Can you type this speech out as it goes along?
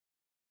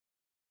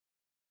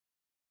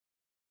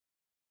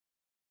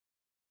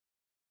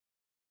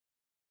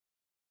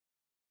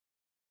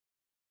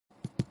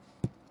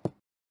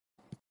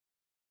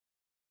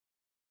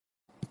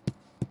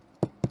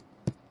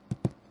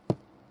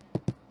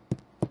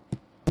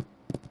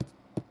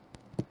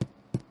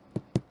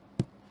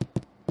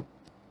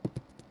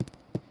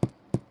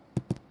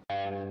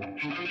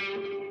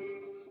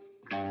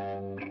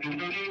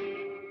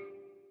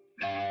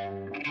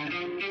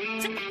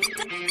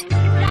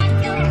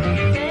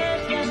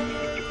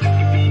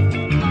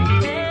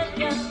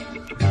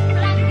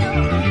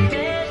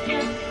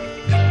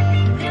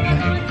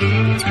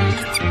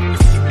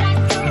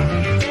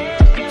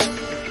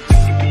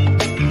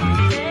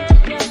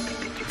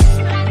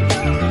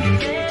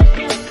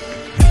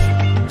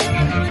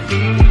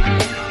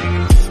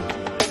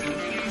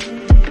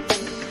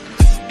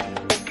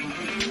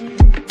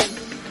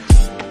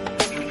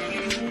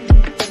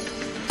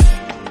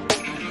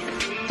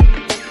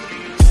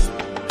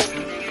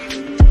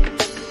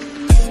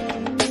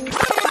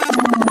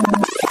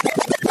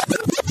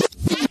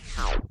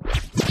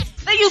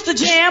the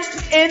jam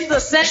in the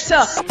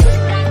center.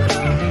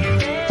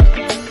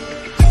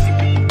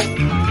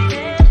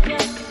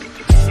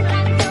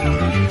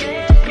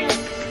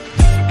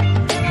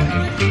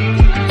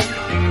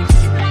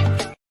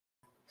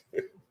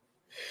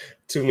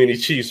 Too many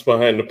Chiefs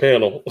behind the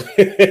panel.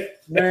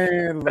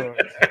 Man, look.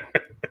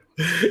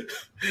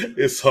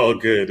 It's all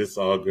good. It's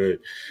all good.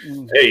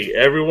 Hey,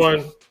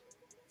 everyone.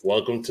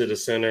 Welcome to the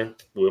center.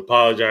 We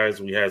apologize.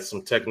 We had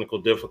some technical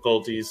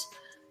difficulties.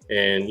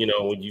 And, you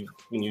know,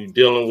 when you're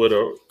dealing with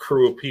a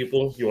crew of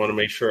people, you want to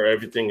make sure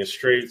everything is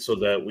straight so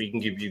that we can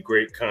give you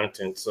great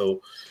content.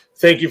 So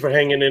thank you for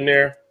hanging in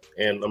there.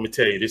 And let me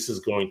tell you, this is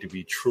going to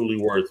be truly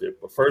worth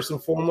it. But first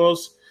and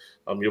foremost,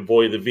 I'm your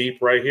boy, the Veep,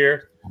 right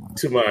here.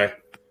 To my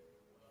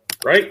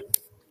right,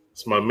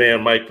 it's my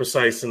man, Mike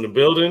Precise, in the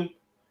building.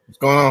 What's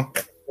going on?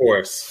 Of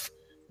course,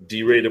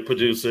 D-rated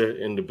producer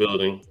in the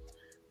building.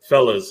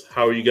 Fellas,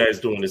 how are you guys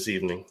doing this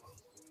evening?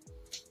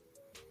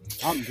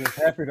 I'm just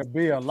happy to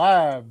be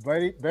alive,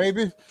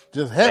 baby.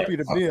 Just happy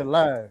to be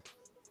alive.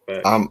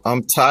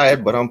 I'm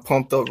tired, but I'm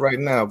pumped up right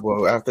now,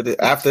 bro. After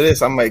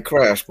this, I might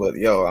crash, but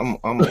yo, I'm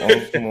on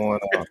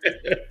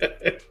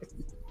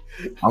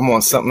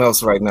something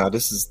else right now.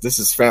 This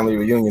is family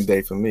reunion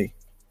day for me.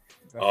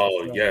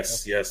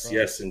 Yes,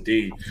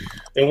 indeed.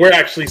 And we're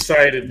actually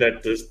excited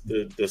that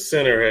the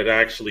center had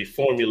actually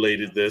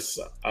formulated this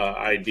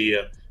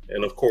idea,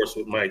 and of course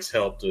with Mike's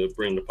help to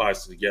bring the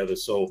posse together.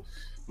 So,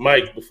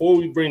 Mike, before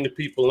we bring the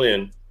people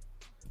in,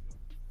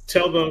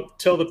 tell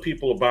the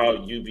people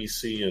about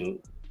UBC and,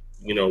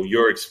 you know,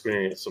 your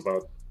experience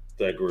about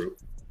that group.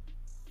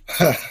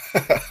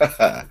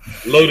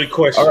 Loaded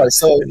question. All right,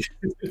 so,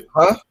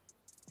 huh?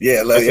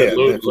 Yeah,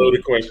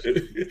 loaded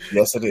question.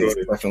 Yes, it is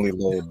definitely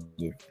loaded.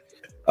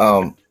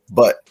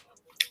 But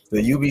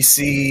the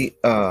UBC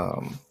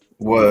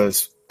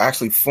was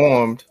actually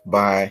formed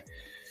by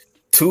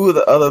two of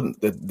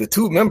the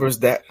two members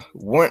that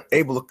weren't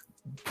able to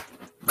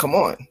come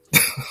on.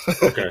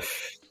 Okay.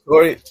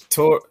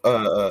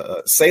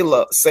 Say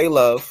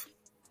Love,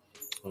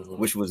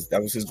 which was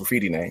his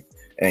graffiti name,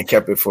 and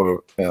kept it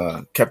for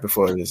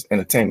his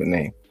entertainment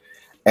name,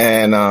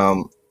 and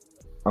my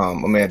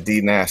man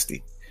D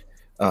Nasty.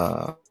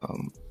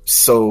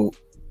 So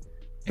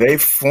they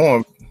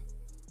formed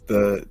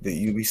the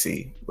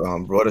UBC,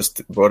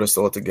 brought us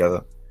all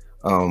together.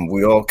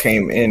 We all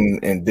came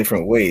in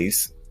different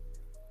ways,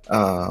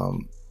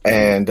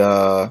 and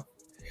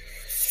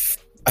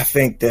I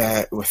think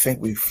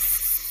we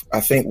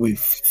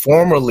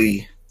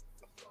formerly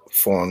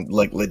formed,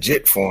 like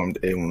legit formed,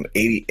 in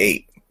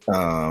 '88.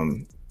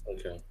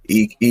 Okay.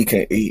 He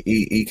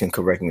can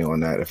correct me on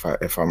that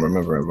if I'm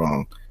remembering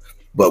wrong,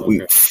 but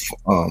we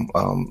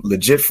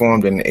legit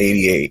formed in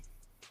 '88,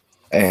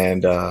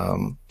 and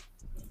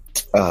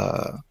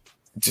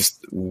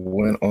just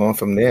went on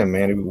from there,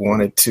 man. We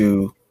wanted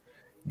to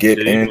get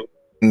in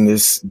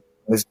this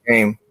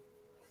game,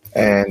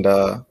 and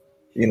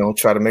you know,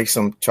 try to make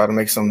some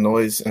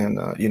noise, and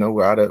you know,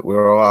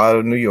 we're all out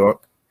of New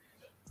York,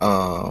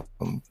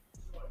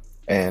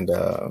 and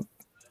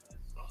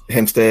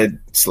Hempstead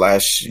 /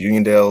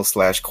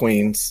 Uniondale /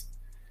 Queens,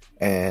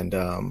 and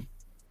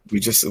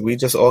we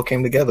just all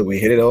came together. We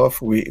hit it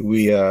off.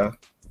 We had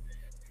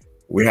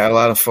a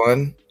lot of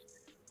fun,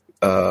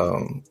 a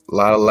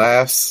lot of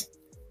laughs,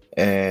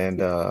 and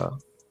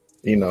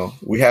you know,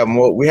 we had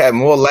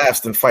more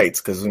laughs than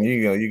fights, because when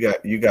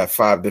you got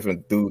 5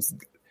 different dudes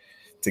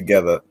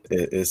together,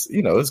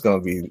 it's going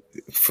to be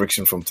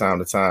friction from time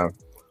to time,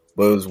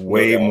 but it was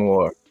way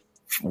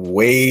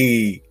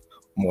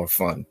more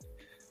fun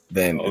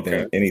than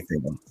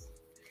anything else.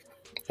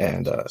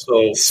 And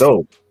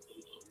so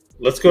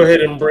let's go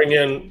ahead and bring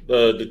in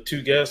the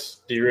two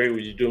guests. D-Ray,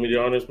 would you do me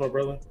the honors, my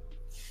brother?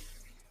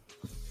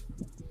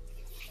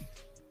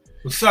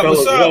 What's up? Fellas,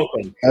 What's up?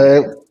 welcome.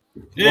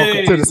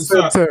 Welcome to the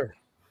center.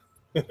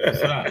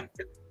 What's up?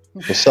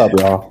 What's up,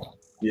 y'all?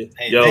 Hey,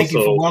 thank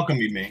you for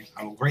welcoming me.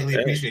 I greatly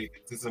appreciate it.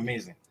 This is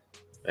amazing.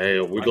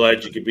 Hey, we're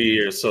glad you could be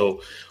here.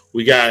 So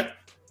we got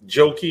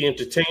Jokey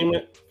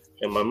Entertainment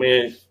and my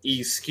man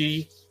E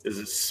Ski. Is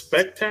it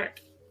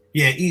Spectac?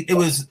 Yeah, it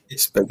was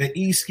the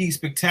E Ski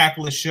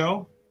Spectacular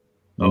Show.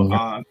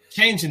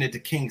 Changing it to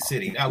King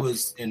City. That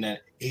was in the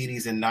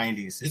 80s and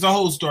 90s. There's a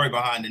whole story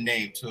behind the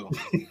name too.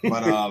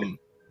 But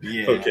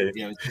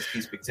it's just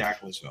E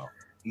Spectacular Show.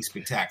 E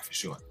Spectac for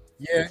sure.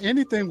 Yeah,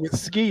 anything with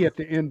ski at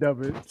the end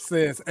of it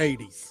says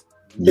 80s.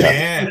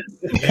 Yeah,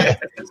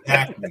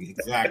 exactly.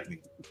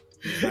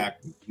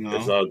 You know?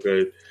 It's all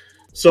good.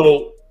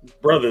 So,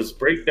 brothers,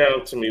 break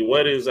down to me,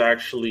 what is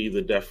actually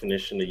the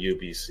definition of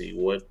UBC?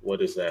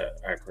 What is that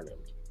acronym?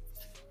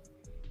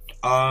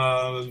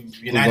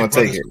 United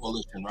Brothers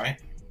Coalition, right?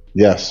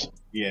 Yes.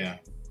 Yeah.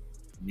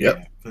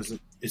 Yep. Because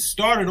it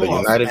started the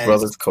off United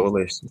Brothers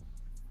Coalition.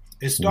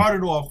 It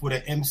started off with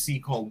an MC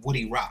called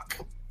Woody Rock,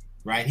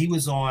 right? He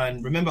was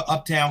on, remember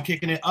Uptown,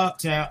 kicking it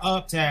Uptown,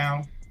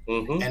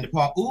 mm-hmm. and the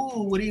part,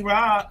 ooh, Woody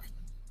Rock.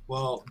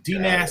 Well, D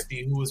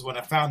Nasty, who was one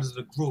of the founders of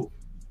the group,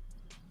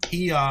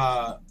 he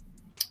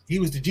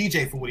was the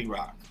DJ for Woody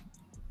Rock,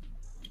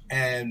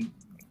 and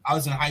I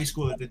was in high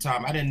school at the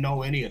time. I didn't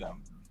know any of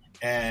them.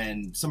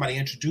 And somebody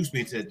introduced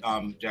me to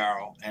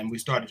Daryl, and we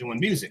started doing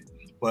music.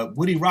 But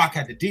Woody Rock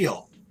had the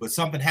deal, but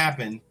something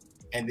happened,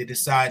 and they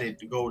decided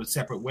to go to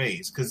separate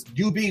ways. Because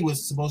UB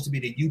was supposed to be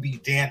the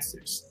UB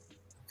Dancers,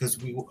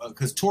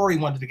 because Tory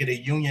wanted to get a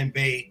Union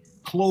Bay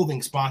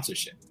clothing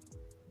sponsorship.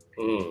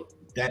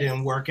 That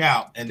didn't work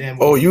out, and then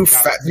you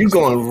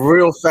going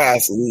real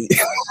fast.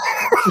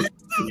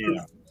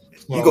 Yeah,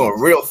 You going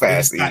real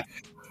fast.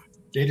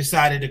 They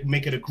decided to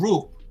make it a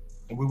group,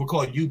 and we were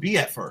called UB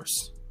at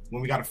first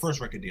when we got a first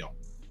record deal.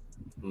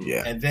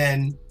 Yeah, and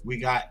then we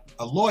got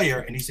a lawyer,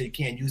 and he said you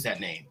can't use that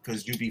name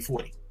because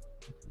UB40.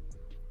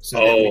 So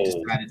then we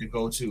decided to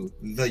go to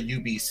the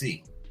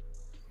UBC.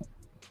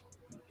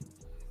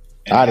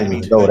 And I didn't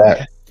even know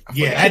that.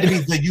 Yeah, it had to be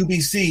the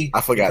UBC.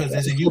 I forgot because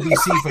there's a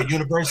UBC for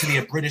University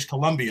of British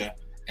Columbia,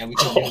 and we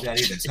couldn't use that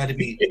either. So it had to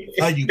be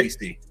the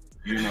UBC.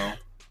 You know,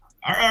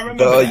 I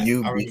remember the that.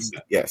 UBC.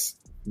 Yes.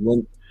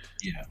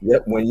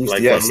 Yep. When you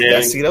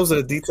see, those are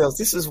the details.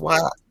 This is why.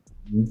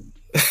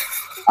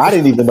 I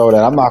didn't even know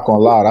that. I'm not gonna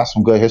lie. That's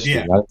some good history.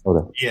 Yeah. I didn't know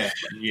that.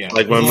 Yeah.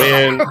 Like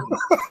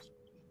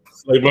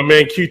my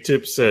man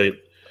Q-Tip said,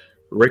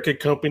 record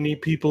company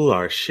people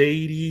are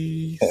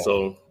shady. Yeah.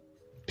 So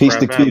Peace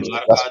to Q.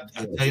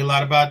 I'll tell you a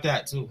lot about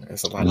that too.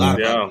 That's a lot.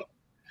 Yeah.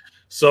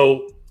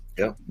 So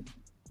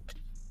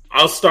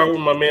I'll start with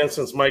my man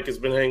since Mike has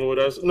been hanging with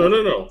us.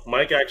 No.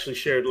 Mike actually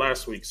shared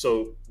last week.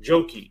 So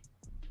Jokey,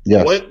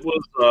 Yes. what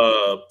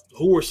was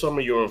who were some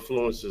of your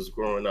influences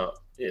growing up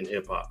in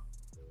hip hop?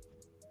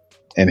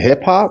 In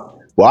hip hop?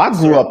 Well, I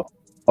grew up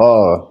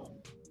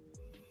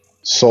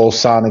Soul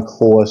Sonic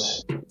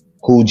Force,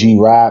 Cool G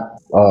Rap,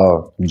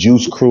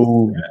 Juice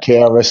Crew,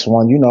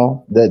 KRS-One, you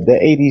know, the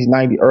 80s,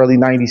 90s, early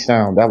 90s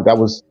sound. That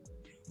was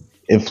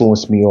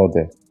influenced me all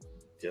day.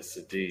 Yes,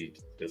 indeed.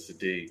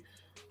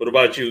 What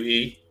about you,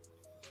 E?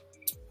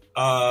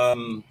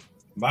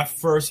 My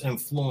first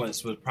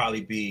influence would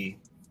probably be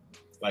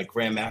like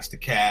Grandmaster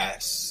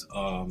Cass,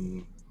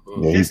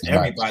 just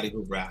everybody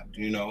who rapped,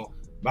 you know.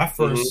 My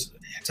first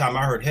time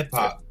I heard hip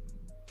hop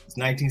was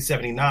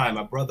 1979.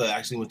 My brother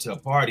actually went to a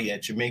party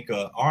at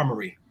Jamaica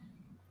Armory,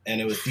 and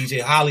it was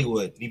DJ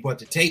Hollywood. He brought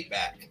the tape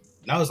back,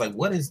 and I was like,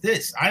 "What is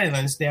this?" I didn't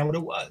understand what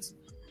it was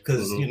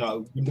because you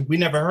know we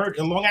never heard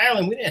in Long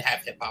Island. We didn't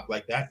have hip hop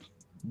like that.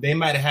 They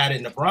might have had it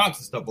in the Bronx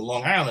and stuff, but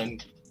Long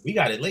Island, we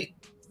got it late.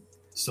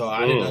 So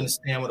I didn't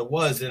understand what it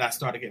was. Then I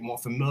started getting more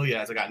familiar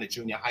as I got into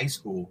junior high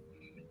school,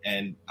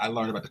 and I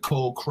learned about the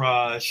Cold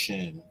Crush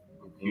and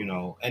you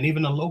know, and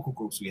even the local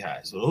groups we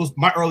had. So those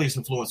my earliest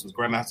influence was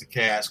Grandmaster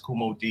Cass,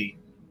 Kumo D,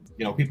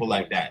 you know, people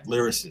like that,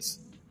 lyricists.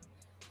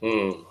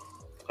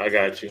 I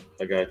got you.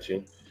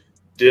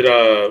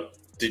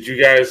 Did you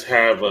guys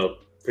have a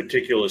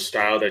particular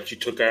style that you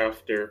took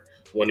after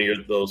one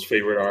of those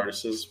favorite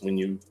artists when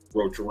you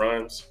wrote your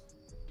rhymes?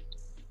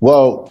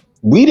 Well,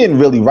 we didn't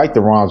really write the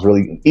rhymes.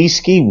 Really,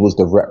 E-Ski was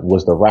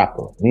the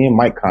rapper. Me and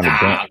Mike kind of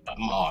danced.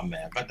 Come on,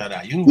 man, cut that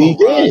out. You we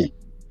did.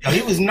 Yo,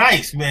 he was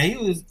nice, man. He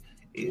was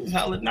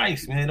hella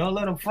nice, man. Don't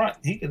let him front.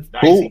 He was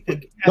nice. Who?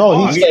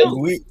 No, he said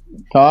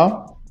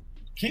huh?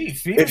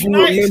 Keith, If you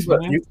nice,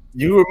 remember,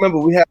 you remember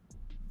we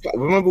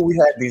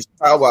had these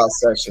powwow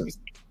sessions.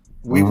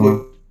 We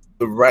would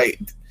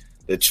write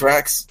the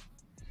tracks.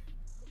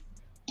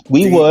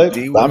 We would.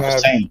 I'm have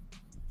saying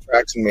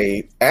tracks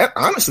made. And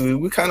honestly,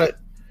 we kind of,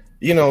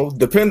 you know,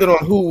 depending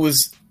on who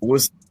was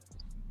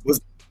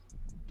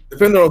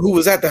depending on who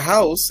was at the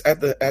house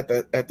at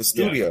the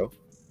studio,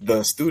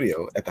 the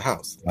studio at the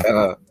house.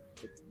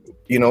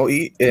 You know,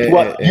 you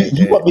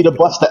want me to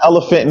bust the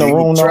elephant in the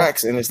room?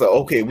 Tracks, and it's like,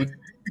 okay, we're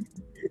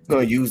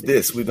gonna use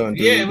this. We're gonna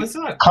do what's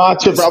up?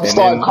 Controversy. I'm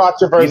starting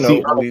controversy.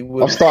 You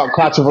know, I'm starting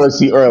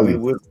controversy early.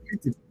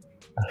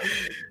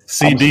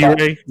 CD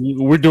Ray,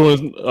 we're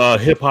doing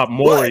hip hop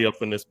Maury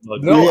up in this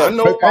mug. No, I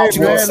know what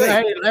you're gonna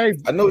say. Hey,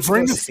 I know what you're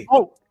bring gonna the say.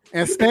 smoke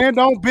and stand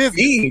on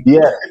business.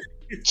 Yeah,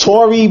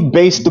 Tory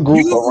based the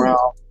group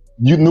around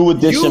New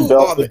Edition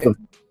Belt.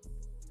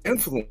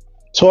 Influence.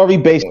 Tory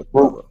based the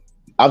group.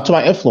 I'm talking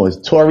about influence.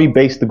 Tory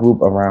based the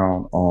group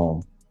around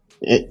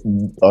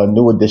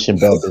New Edition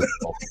Belt.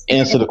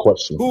 Answer the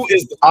question. Who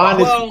is the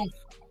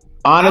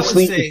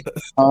honestly?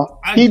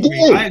 I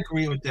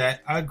agree with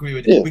that.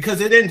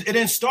 Because it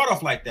didn't start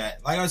off like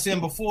that. Like I was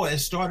saying before, it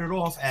started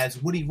off as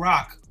Woody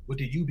Rock with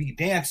the UB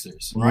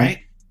Dancers, right?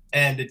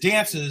 And the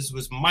dancers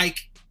was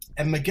Mike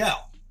and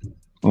Miguel.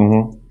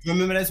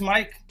 Remember that's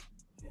Mike?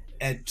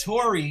 And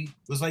Tory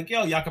was like,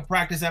 "Yo, y'all can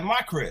practice at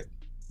my crib."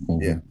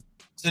 Yeah.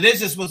 So this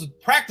just was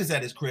practice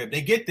at his crib.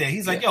 They get there.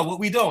 He's like, "Yo, what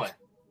we doing?"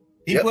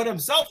 He put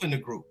himself in the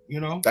group, you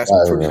know. That's he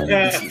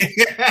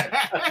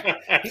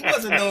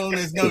wasn't known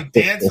as no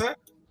dancer.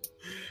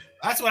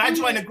 That's when I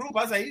joined the group.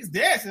 I was like, "He's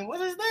dancing.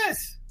 What is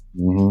this?"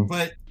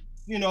 But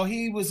you know,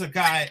 he was a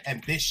guy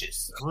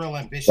ambitious, real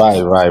ambitious. Right.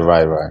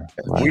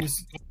 He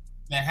was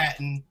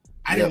Manhattan.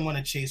 I didn't want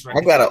to chase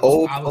records. I got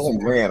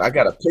I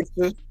got a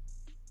picture.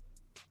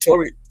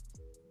 Tory,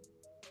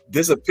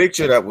 there's a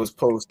picture that was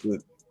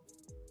posted.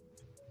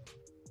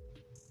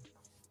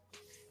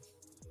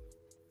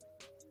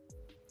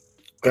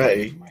 Go ahead,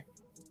 E.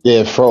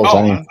 Yeah, froze.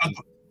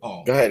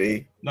 Oh, Go ahead,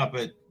 E. No,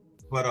 but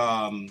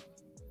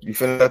you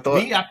finished that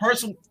thought? me, I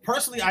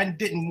personally, I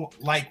didn't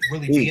like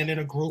really being in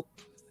a group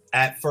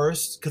at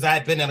first because I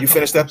had been in a You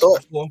couple finished that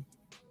groups thought?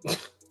 before.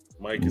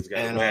 Mike has got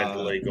a mad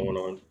delay going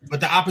on. But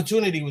the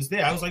opportunity was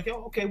there. I was like,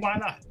 yo, okay, why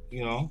not?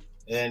 You know,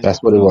 and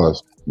That's what it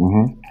was.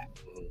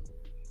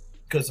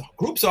 Because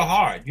groups are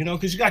hard, you know,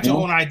 because you got your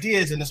own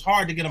ideas and it's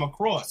hard to get them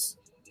across.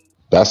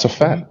 That's a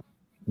fact.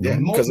 Yeah,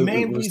 The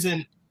main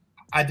reason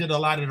I did a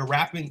lot of the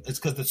rapping is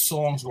because the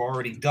songs were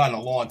already done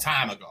a long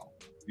time ago.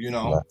 You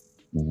know,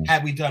 Right.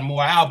 had we done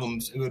more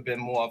albums, it would have been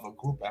more of a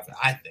group effort.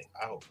 I think.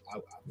 I hope. I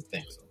would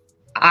think so.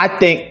 I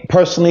think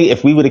personally,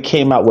 if we would have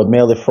came out with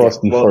Mail It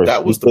Frosty first,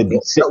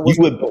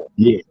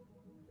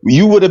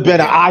 you would have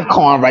been an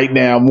icon right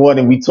now more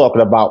than we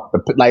talking about.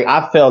 Like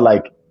I felt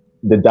like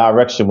the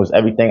direction was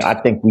everything. I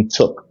think we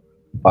took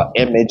an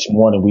image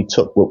more than we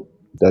took with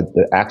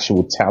the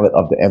actual talent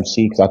of the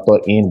MC because I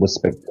thought Ian was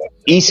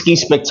E-Ski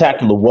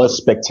Spectacular was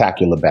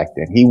spectacular back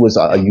then. He was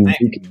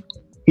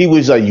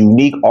a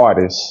unique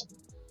artist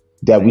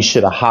that we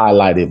should have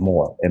highlighted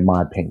more, in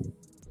my opinion.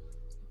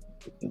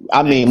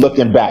 I mean,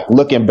 looking back,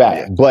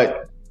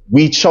 but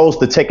we chose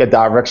to take a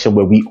direction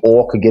where we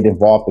all could get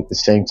involved at the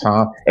same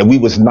time, and we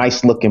was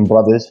nice looking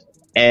brothers.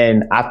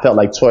 And I felt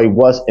like Tory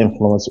was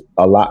influenced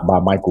a lot by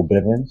Michael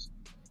Bivins,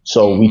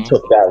 so we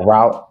took that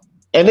route,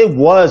 and it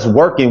was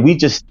working. We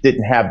just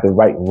didn't have the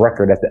right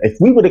record if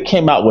we would have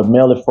came out with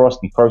Mail It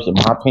Frosty first, in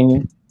my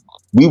opinion,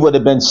 we would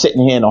have been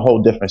sitting here in a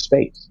whole different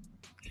space.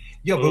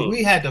 Yo, but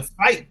we had to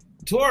fight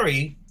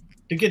Tory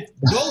to get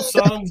those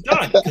songs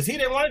done because he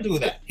didn't want to do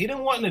that. He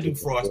didn't want to do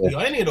Frosty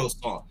or any of those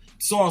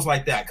songs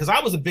like that because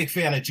I was a big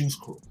fan of Juice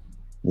Crew.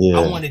 Yeah.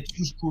 I wanted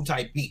Juice Crew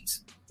type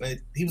beats, but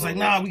he was like,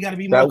 "Nah, we got to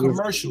be more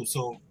commercial."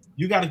 So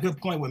you got a good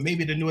point where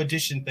maybe the New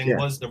Edition thing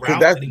was the route.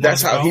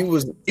 That's how he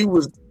was. He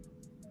was.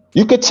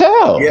 You could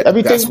tell. Yeah,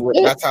 everything.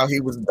 That's how he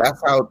was.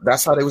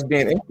 That's how they was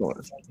being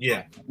influenced.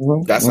 Yeah,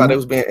 that's how they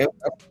was being.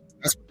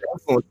 That's what the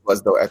influence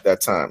was though at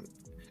that time.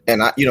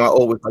 And I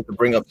always like to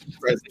bring up the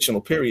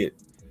transitional period.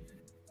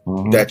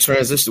 That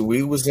transition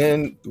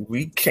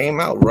we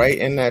came out right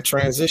in that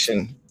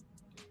transition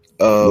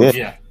of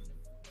hip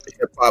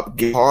hop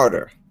get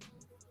harder.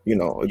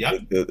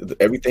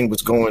 Everything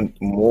was going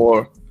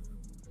more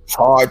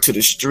hard to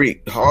the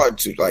street, real hard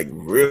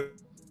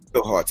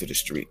to the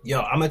street.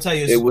 Yo, I'm gonna tell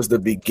you, it was the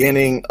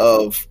beginning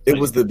of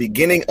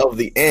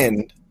the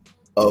end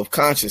of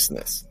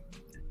consciousness.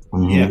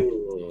 Yeah.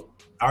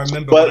 I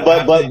remember,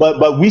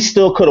 but we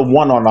still could have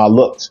won on our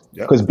looks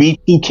because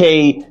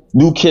B2K,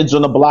 New Kids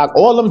on the Block,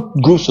 all them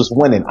groups was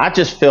winning. I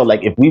just feel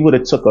like if we would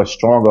have took a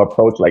stronger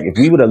approach, like if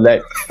we would have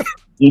let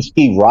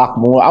E-Ski rock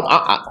more,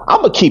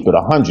 I'm gonna keep it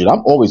 100.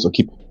 I'm always gonna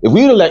keep it. If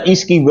we would have let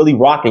E-Ski really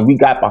rock and we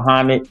got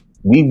behind it,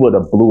 we would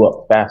have blew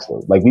up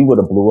faster. Like we would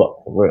have blew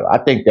up for real. I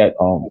think that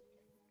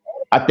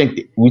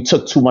we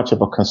took too much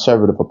of a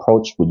conservative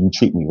approach with You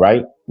Treat Me Right.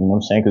 You know what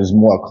I'm saying? Because it's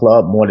more a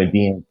club more than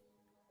being.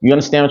 You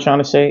understand what I'm trying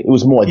to say? It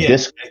was more a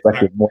disc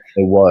record more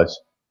than it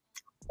was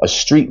a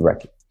street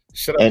record.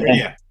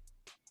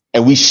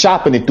 And we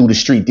shopping it through the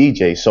street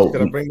DJ. So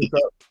should I bring this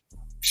up?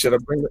 Should I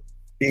bring it?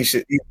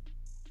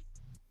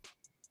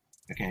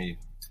 I can't hear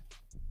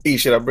you.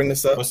 Should I bring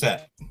this up? What's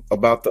that?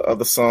 About the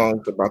other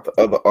songs, about the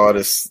other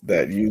artists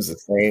that use the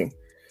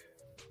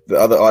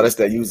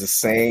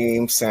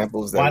same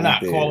samples that Why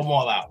not? We did. Call them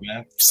all out,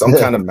 man. Some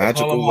kind of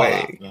magical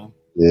way.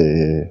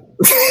 Yeah.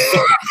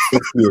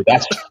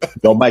 That's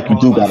Mike, you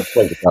do gotta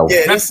play with that one.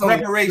 Yeah, that's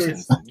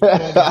reparations.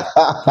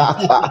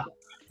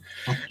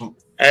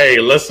 Hey,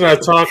 let's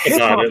not talk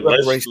about it.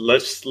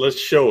 Let's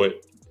show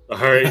it. All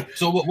right.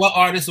 So what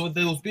artists would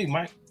those be,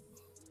 Mike?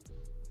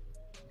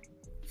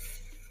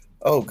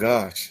 Oh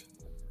gosh.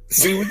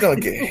 See, we're gonna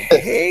get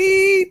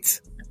hate.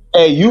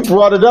 Hey, you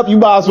brought it up. You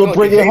might as well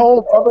bring it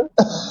home, brother.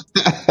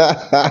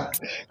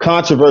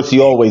 Controversy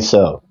always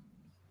sells.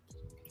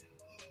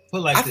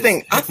 I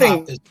think my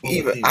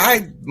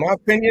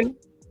opinion,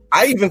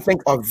 I even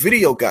think our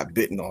video got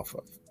bitten off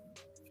of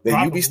the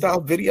UB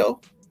style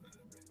video.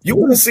 You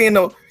wouldn't see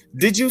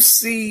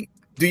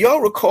do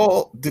y'all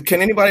recall,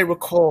 can anybody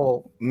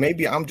recall,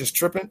 maybe I'm just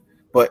tripping,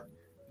 but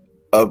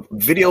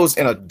videos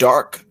in a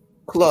dark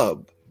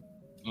club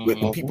with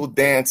people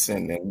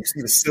dancing and you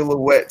see the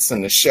silhouettes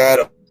and the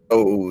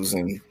shadows,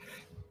 and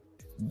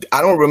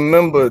I don't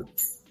remember,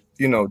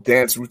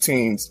 dance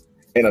routines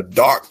in a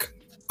dark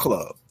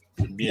club.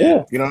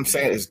 Yeah, you know what I'm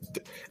saying?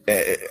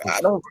 I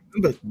don't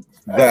remember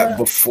that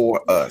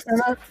before us. Can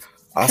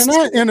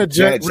I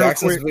interject real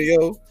quick?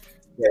 Video.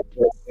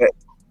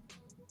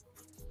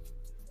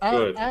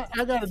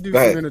 I got to do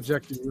some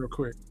interjecting real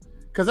quick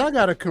because I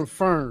got to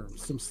confirm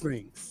some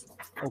things,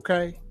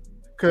 okay?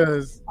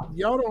 Because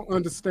y'all don't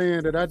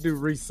understand that I do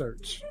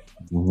research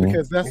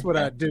because that's what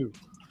I do.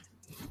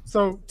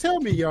 So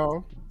tell me,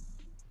 y'all,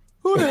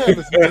 who the hell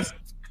is this?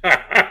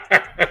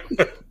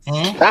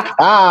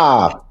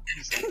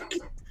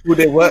 Who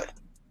did what?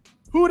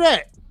 Who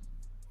that?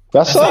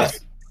 That's us.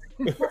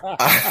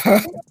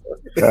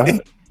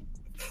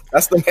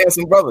 That's the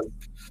Hanson brothers.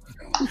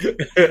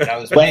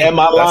 But am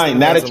I lying?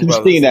 Now that you've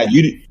seen that,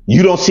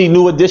 you don't see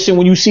New Edition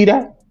when you see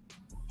that?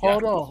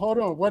 Hold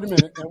on. Wait a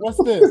minute. And what's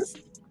this?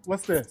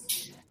 What's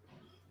this?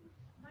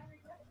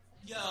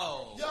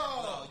 Yo,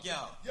 D,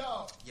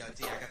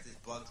 I got this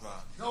bug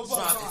drop. No bug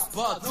drive. It's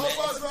bugs, man.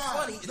 It's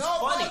funny. It's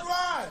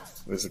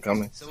funny. Is it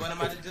coming? So what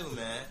am I to do,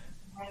 man?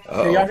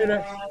 Can y'all hear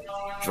that?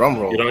 Drum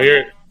roll. You don't hear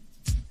it?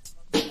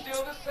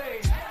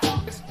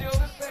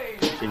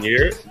 Can you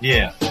hear it?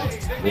 Yeah.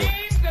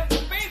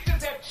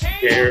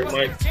 You hear it,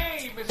 Mike?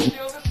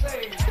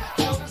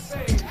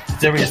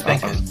 Serious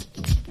thinking.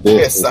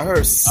 Yes, I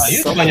heard.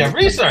 You doing your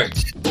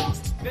research?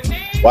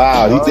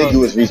 Wow, he did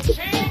do his research.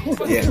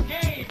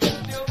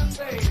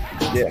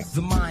 Yeah.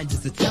 The mind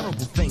is a terrible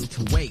thing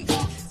to waste.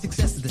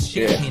 Success is the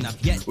champagne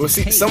I've yet. Well,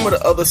 see, some of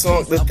the other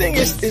songs. The thing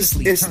is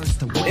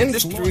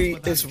industry,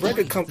 it's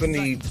record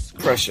company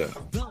pressure.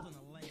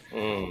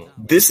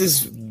 This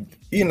is,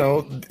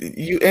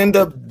 you end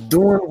up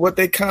doing what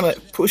they kind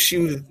of push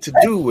you to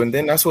do, and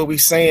then that's what we're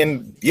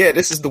saying. Yeah,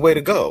 this is the way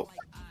to go.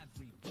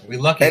 We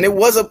lucky, and it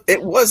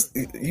was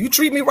You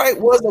Treat Me Right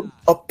was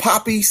a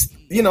poppy.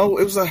 It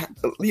was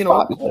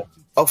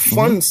a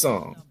fun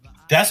song.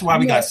 That's why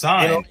we got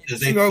signed,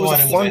 because they thought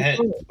it was a hit.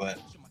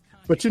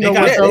 But you know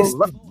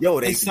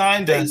what? They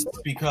signed us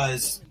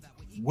because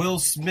Will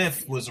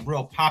Smith was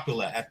real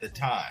popular at the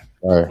time.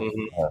 Right.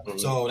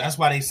 So that's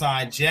why they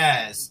signed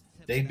Jazz.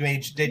 They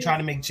tried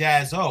to make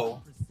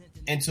Jazz-O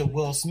into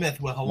Will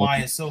Smith with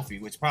Hawaiian Sophie,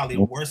 which is probably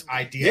the worst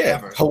idea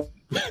ever.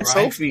 Right?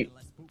 Sophie.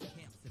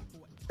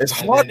 It's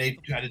hard. They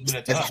tried to do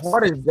that to us.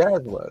 Hard as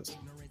Jazz was.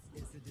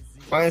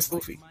 Hawaiian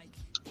Sophie.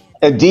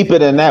 And deeper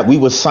than that, we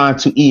were signed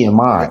to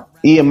EMI.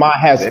 EMI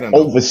has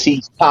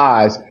overseas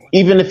ties.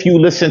 Even if you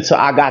listen to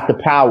I Got the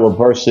Power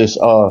versus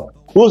what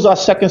was our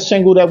second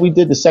single that we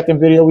did, the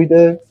second video we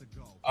did?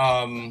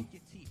 That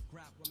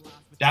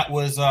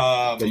was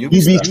UB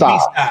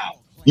Style.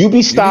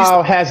 UB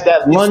Style has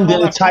that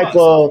London type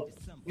of,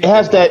 it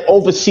has that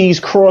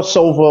overseas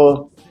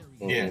crossover.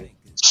 Yeah.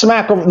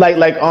 Smack them like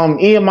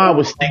EMI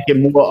was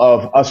thinking more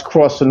of us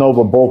crossing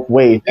over both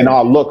ways, and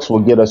our looks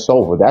will get us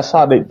over. That's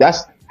how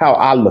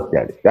I looked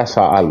at it.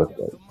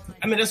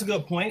 I mean, that's a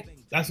good point.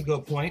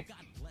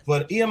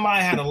 But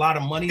EMI had a lot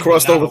of money,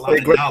 crossed but over, not a lot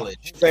of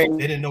knowledge. They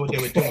didn't know what they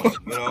were doing.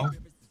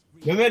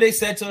 Remember they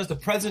said to us, the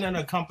president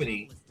of the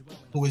company,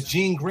 who was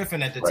Gene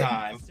Griffin at the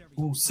time,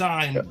 who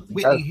signed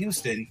Whitney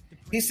Houston,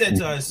 he said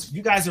to us,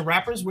 "You guys are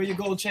rappers. Wear your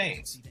gold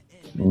chains."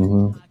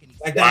 Mm-hmm.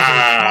 Like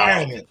that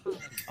was a requirement.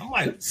 I'm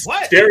like,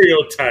 what?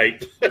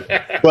 Stereotype.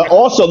 But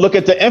also look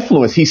at the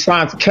influence. He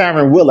signs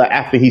Karen Willer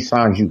after he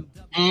signs you.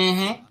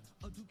 Mm-hmm.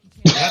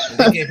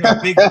 They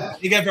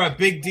gave her a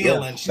big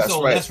deal, and she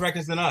sold less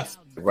records than us.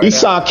 He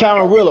signed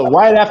Karen Willer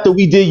right after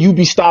we did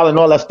UB Style and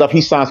all that stuff.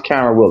 He signs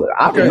Karen Willer.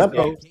 I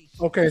remember.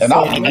 And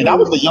I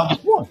was the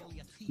youngest one.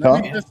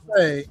 Let me just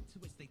say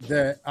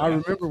that I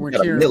remember when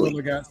Karen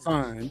Willer got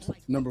signed.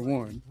 Number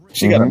one,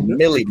 she got a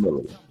Millie.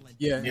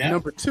 Yeah.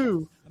 Number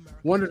two,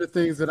 one of the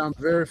things that I'm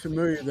very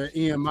familiar that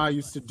EMI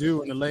used to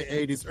do in the late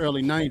 80s,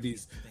 early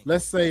 90s,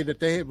 let's say that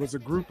they was a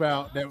group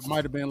out that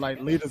might have been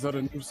like Leaders of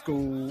the New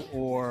School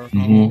or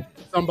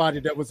somebody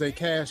that was a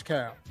cash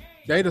cow.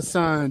 They'd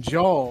assigned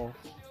y'all,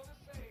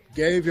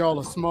 gave y'all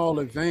a small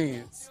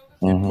advance,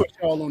 and put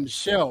y'all on the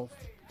shelf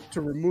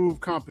to remove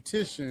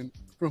competition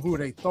from who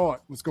they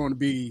thought was going to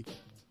be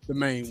the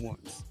main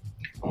ones.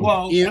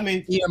 Well,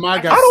 EMI I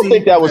don't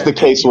think that was the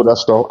case with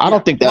us, though. I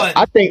don't think that.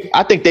 I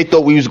think they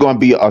thought we was going to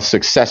be a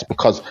success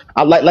because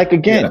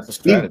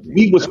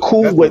we was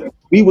cool with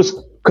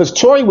because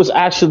Tory was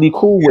actually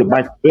cool with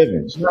Mike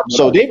Bivens,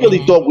 so they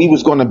really thought we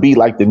was going to be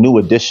like the new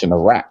edition of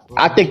rap.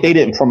 I think they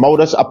didn't promote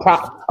us.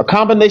 A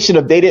combination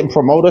of they didn't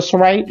promote us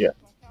right,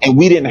 and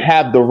we didn't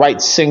have the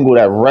right single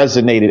that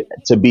resonated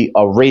to be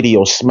a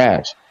radio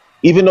smash.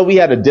 Even though we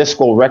had a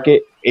disco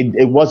record,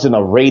 it wasn't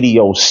a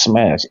radio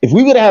smash. If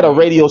we would have had a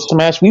radio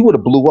smash, we would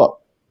have blew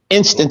up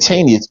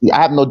instantaneously.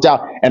 I have no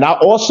doubt. And I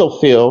also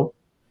feel,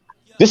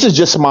 this is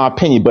just my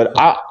opinion, but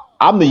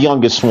I'm the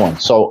youngest one.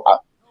 So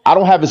I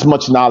don't have as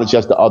much knowledge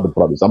as the other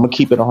brothers. I'm going to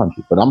keep it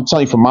 100. But I'm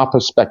telling you from my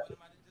perspective,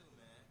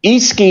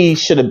 E-Ski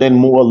should have been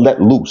more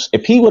let loose.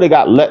 If he would have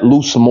got let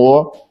loose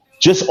more,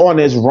 just on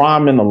his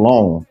rhyming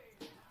alone,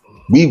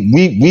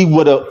 we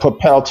would have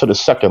propelled to the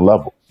second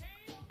level.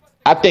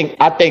 I think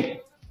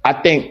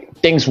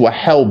things were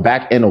held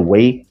back in a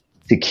way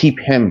to keep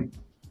him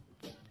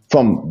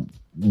from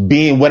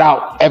being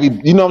without every,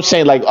 you know what I'm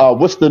saying? Like,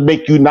 what's to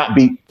make you not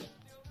be,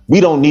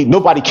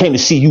 nobody came to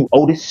see you,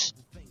 Otis.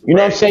 You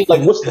know what I'm saying?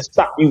 Like, what's to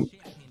stop you?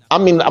 I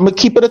mean, I'm going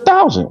to keep it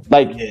 1,000.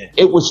 Like,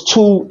 it was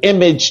too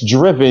image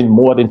driven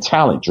more than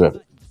talent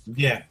driven.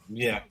 Yeah.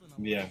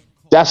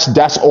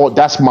 That's all.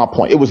 That's my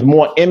point. It was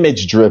more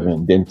image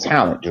driven than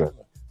talent driven.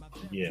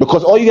 Yeah.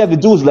 Because all you have to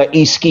do is let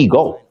E-Ski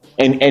go.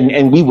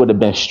 And we would have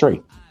been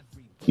straight.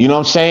 You know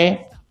what I'm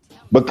saying?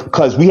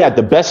 Because we had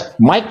the best.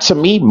 Mike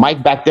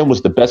back then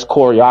was the best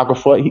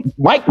choreographer.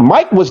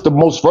 Mike was the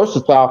most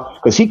versatile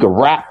because he could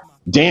rap,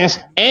 dance,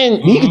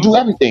 and he could do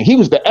everything. He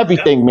was the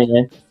everything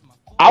man.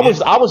 I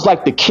was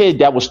like the kid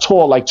that was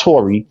tall like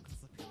Tory,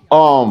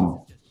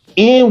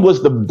 Ian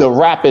was the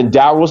rap and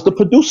Daryl was the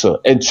producer,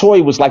 and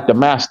Troy was like the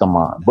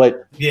mastermind.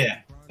 But yeah,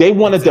 they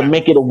wanted to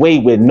make it a way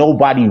where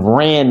nobody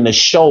ran the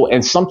show,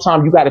 and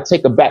sometimes you got to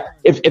take it back.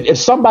 If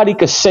somebody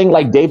could sing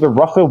like David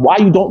Ruffin, why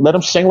you don't let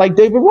them sing like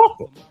David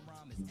Ruffin?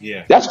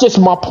 Yeah, that's just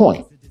my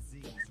point.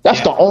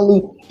 That's the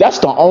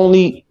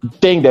only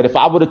thing that if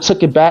I would have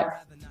took it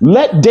back,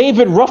 let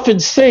David Ruffin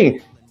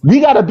sing. We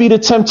got to be the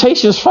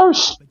Temptations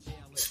first.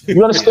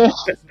 You understand?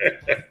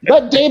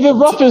 Let David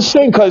Ruffin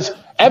sing, because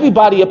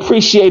everybody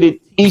appreciated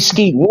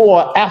E-Ski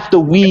more after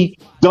we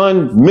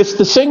done missed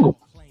the single.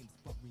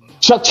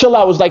 Chuck Chill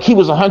Out was like, he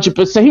was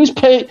 100%.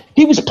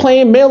 He was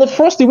playing Mail and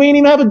Frosty. We ain't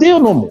even have a deal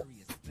no more.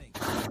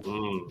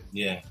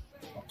 Yeah.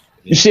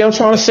 You see what I'm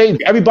trying to say?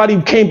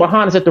 Everybody came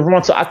behind us at the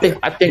wrong time.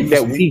 I think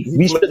that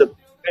we should have.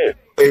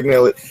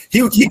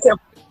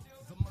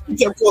 He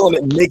kept calling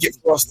it Naked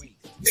Frosty.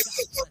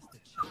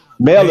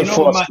 Mail and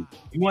Frosty.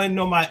 You want to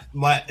know my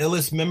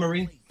illest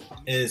memory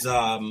is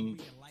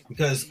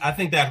because I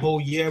think that whole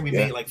year I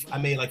made like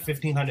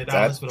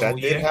 $1,500 for the whole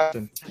year.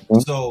 Happen.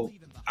 So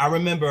I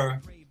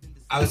remember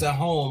I was at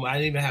home. I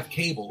didn't even have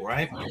cable,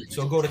 right?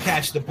 So I go to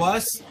catch the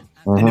bus,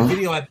 and the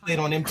video I played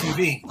on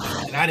MTV,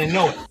 and I didn't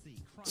know it.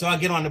 So I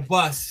get on the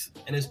bus,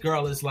 and this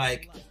girl is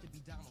like,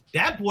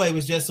 "That boy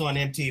was just on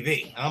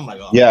MTV." And I'm like,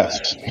 "Oh,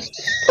 yes."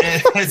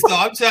 And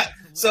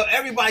so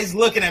everybody's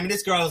looking at me.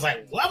 This girl is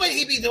like, "What would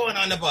he be doing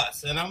on the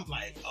bus?" And I'm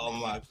like, "Oh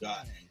my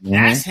God,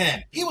 that's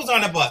him. He was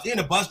on the bus." Even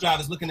the bus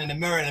driver's looking in the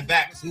mirror in the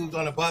back. He was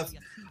on the bus.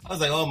 I was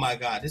like, "Oh my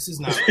God, this is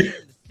not right."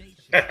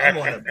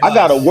 I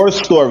got a worse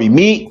story.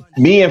 Me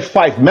and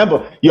Fife.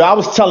 Remember, I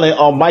was telling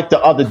Mike the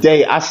other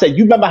day. I said,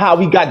 "You remember how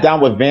we got down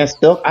with Van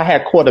Silk? I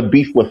had caught a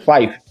beef with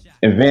Fife,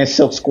 and Van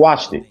Silk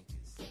squashed it.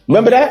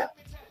 Remember that?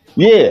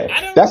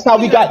 Yeah, that's how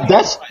we got.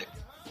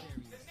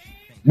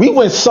 We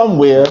went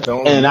somewhere,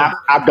 and I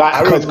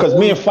got because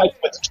me and Fife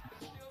went.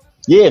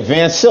 Yeah,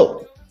 Van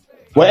Silk.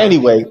 Well,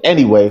 anyway,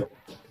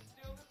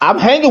 I'm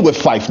hanging with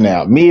Fife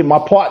now. Me and my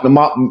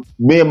partner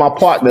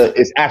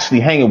is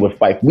actually hanging with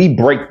Fife. We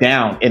break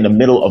down in the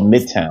middle of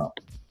Midtown,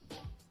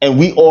 and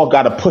we all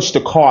got to push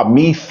the car.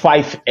 Me,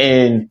 Fife,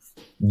 and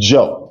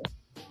Joe.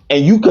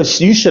 And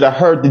you should have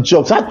heard the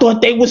jokes. I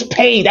thought they was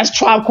paid. That's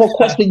Tribe Called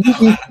Quest.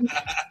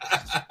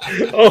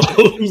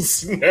 Oh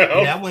snap!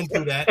 Yeah, I went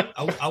through that.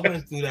 I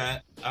went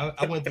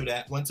through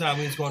that. One time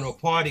we was going to a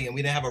party and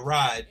we didn't have a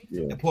ride.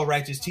 Yeah. And Poor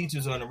Righteous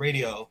Teachers on the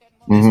radio.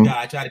 This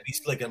guy tried to be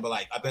slick and be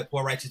like, "I bet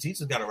Poor Righteous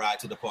Teachers got a ride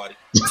to the party."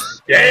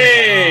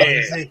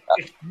 Yeah.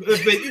 But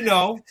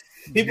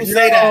people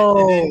say that,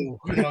 and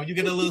then you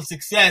get a little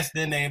success,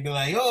 then they be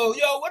like, "Yo,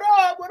 what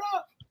up?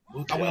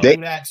 I went through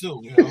that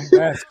too."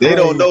 They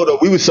don't know though.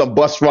 We were some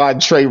bus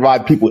ride, train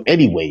ride people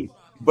anyway.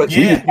 But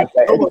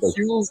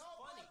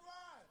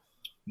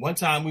one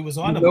time we was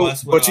on the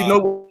bus, but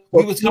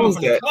we was coming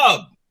from the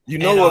club. You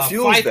know what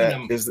fuels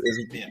that is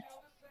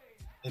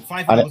and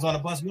Fife was on the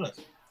bus with us.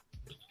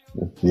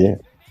 Yeah,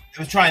 it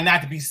was trying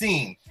not to be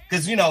seen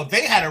because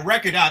they had a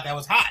record out that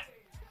was hot.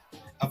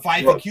 A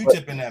Fife and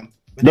Q-Tip in them.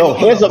 No,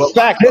 here's a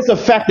fact. Here's a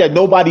fact that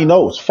nobody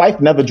knows. Fife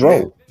never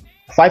drove.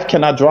 Fife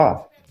cannot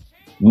drive.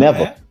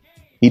 Never. Okay.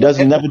 He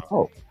doesn't never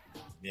drove.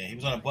 Yeah, he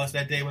was on a bus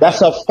that day.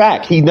 That's a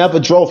fact. He never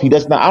drove. He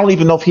does not. I don't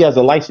even know if he has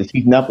a license.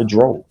 He never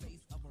drove.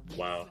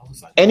 Wow.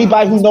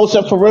 Anybody who knows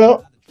him for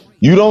real,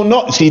 you don't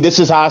know. See, this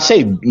is how I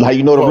say, how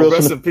you know the real.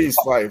 Rest in peace,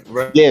 Fife.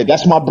 Yeah,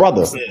 that's my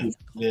brother.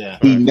 Yeah.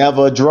 He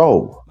never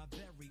drove.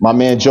 My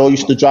man Joe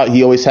used to drive.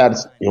 He always had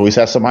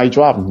somebody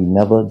driving. He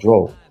never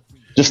drove.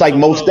 Just like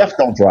Most Def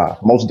don't drive.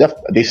 Most Def,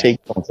 they say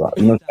don't drive.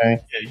 You know what I'm saying?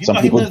 Yeah, Some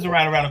people, he lives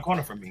around the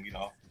corner from me.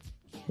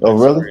 Oh,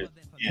 really?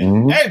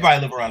 Yeah,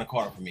 everybody live around the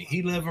corner from me.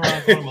 He live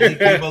around the corner. Malik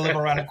live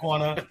around the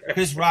corner.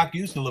 Chris Rock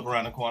used to live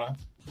around the corner.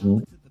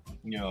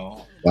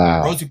 Wow.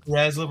 Rosie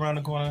Perez live around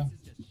the corner.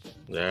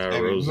 Yeah,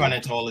 we run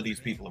into all of these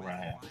people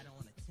around here.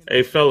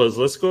 Hey, fellas,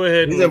 let's go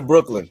ahead. He's in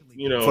Brooklyn.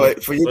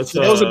 For those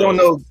who don't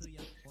know,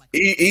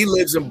 he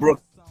lives in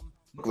Brooklyn.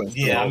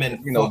 Yeah, I'm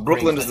in.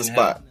 Brooklyn is the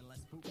spot.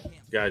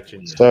 Gotcha.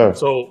 Sure.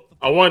 So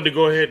I wanted to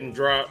go ahead and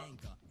drop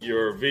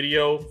your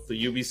video,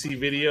 the UBC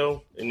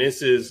video, and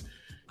this is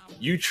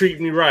 "You Treat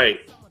Me Right"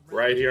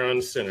 here on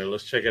the center.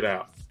 Let's check it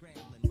out.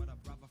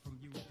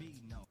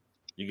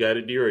 You got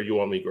it, dear, or you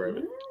want me to grab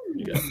it?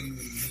 You got it.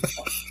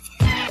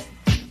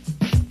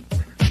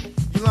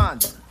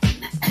 Yolanda.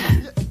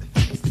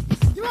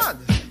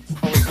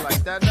 Oh, it's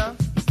like that now?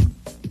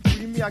 What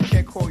do you mean I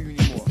can't call you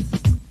anymore?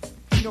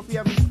 If we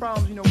have these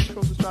problems, we're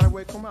supposed to start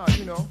away come out,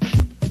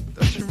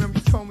 Don't you remember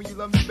you told me you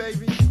love me,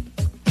 baby?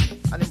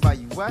 I didn't buy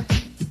you what?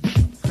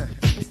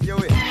 Yo,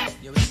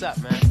 what's up,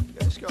 man? Yo,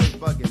 this girl is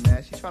bugging,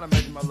 man. She's trying to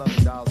measure my love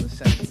in dollars and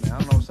cents, man. I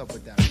don't know what's up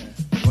with that, man.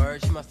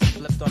 Word, she must have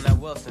flipped on that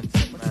Wilson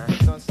tip, man.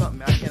 Flipped on something,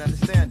 man. I can't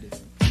understand it.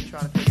 I'm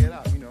trying to figure it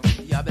out,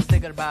 Yeah, I've been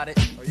thinking about it.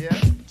 Oh, yeah?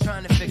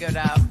 Trying to figure it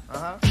out.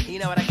 Uh-huh. You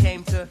know what I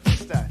came to?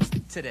 What's that?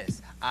 To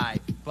this. I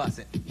bust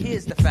it.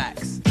 Here's the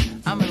facts.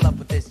 I'm in love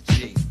with this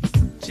G.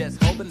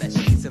 Just hoping that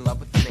she's in love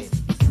with me.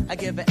 I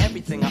give her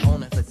everything I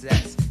own and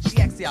possess. She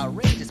acts the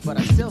outrageous, but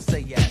I still say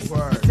yes.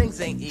 Word. Things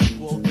ain't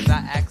equal, cause I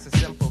act so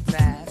simple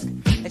task.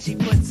 And she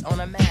puts on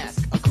a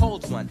mask, a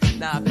cold one.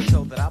 Now I've been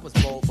told that I was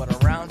bold,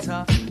 but around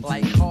her,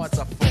 like cards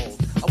are fold.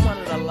 I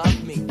wanted her to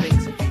love me,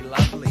 things would be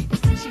lovely.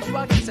 She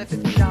rugged, said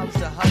 $50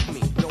 to hug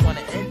me. Don't want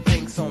to end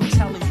things, so I'm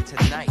telling you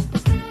tonight.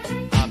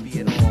 I'll be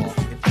it all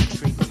if you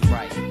treat me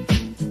right.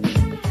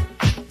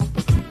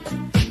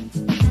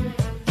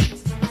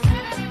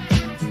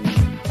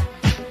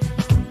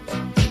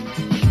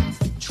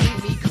 Treat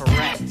me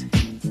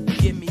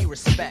correct, give me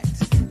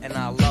respect, and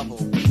our love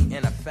will be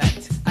in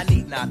effect. I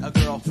need not a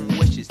girl who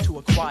wishes to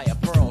acquire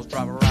pearls,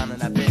 drive around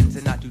in our Benz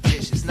and not do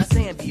dishes. Not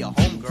saying be a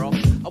homegirl,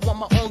 I want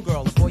my own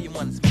girl. If all you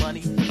want is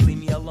money, leave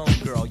me alone,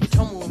 girl. You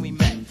told me when we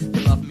met, you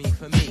love me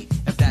for me.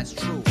 If that's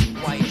true,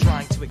 why you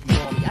trying to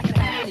ignore me? I can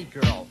have any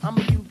girl, I'm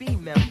a UB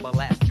member.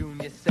 Last June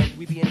you said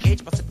we'd be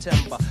engaged by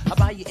September. I'll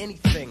buy you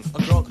anything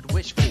a girl could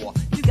wish for.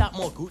 You got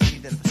more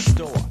Gucci than the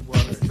store.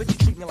 But you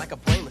treat me like a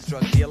brainless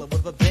drug dealer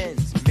with a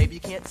Benz. Maybe you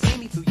can't see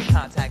me through your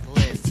contact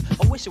lens.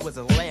 I wish it was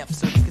a lamp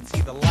so you could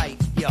see the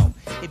light. Yo,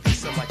 it'd be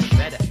so much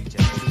better if you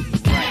just treat me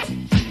right.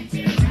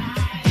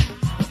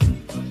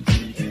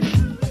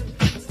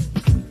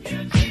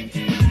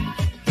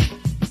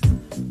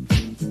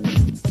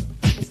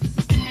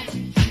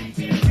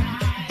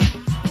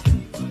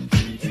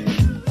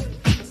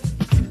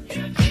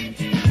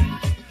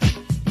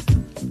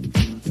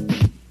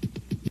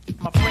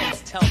 My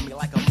friends tell me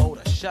like a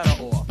motor, shut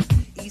her off.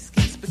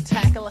 Easky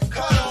spectacular,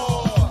 cut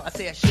off. I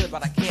say I should,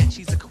 but I can't,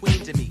 she's a queen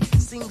to me.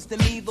 Seems to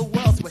me the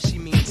world's what she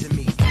means to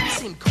me. You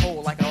seem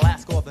cold like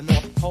Alaska or the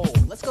North Pole.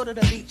 Let's go to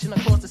the beach and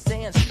across the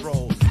sand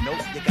stroll.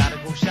 Nope, you gotta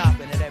go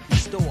shopping at every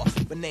store.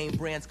 But name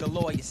brands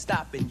galore, you're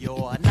stopping,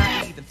 you're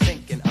not even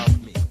thinking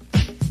of me.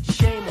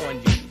 Shame on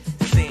you,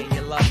 saying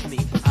you love me.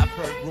 I've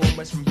heard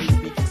rumors from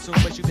UB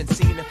consumers. You've been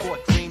seen in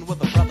Fort Greene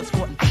with a brother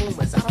sporting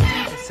Pumas. I don't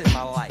need this in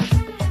my life.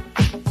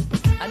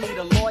 I need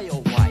a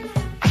loyal wife.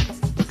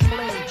 The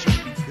claim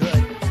should be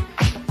good.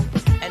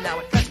 And now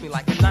it cuts me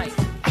like a knife.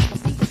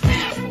 Be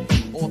faithful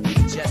or be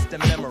just a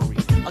memory.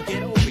 I'll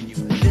get over you.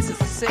 This is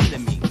a sin to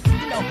me.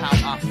 You know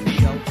how I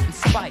feel. In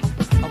spite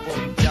of all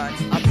you've done,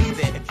 I'll be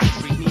there if you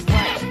treat me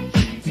right.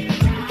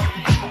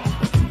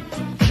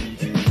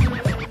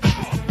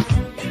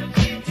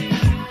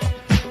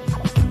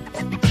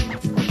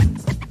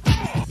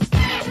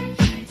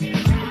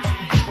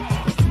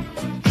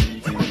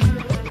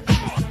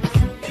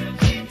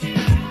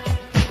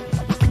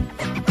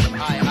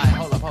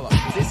 Hold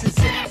up. This is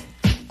it.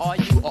 Are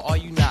you or are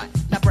you not?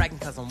 Not bragging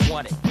cause I'm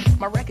wanted.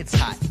 My record's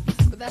hot.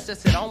 But that's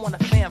just it. I don't want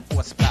a fan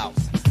for a spouse.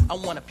 I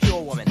want a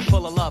pure woman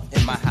full of love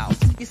in my house.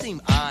 You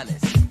seem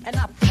honest. And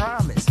I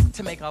promise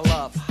to make our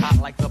love hot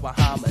like the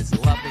Bahamas.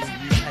 Loving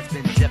you has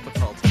been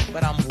difficult.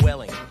 But I'm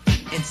willing.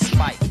 In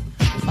spite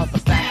of the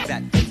fact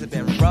that things have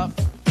been rough.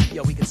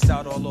 Yo, we can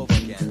start all over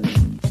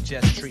again.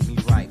 Just treat me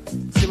right.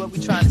 See, what we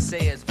trying to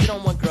say is we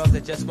don't want girls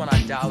that just want our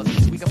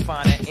dollars. We can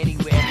find that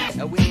anywhere.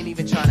 And we ain't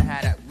even trying to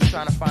have that. We're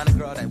trying to find a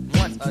girl that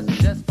wants us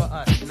just for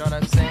us. You know what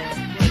I'm saying?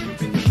 Well, if you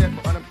think it's set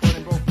for unemployed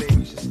and broke, baby,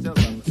 you should still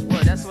love us.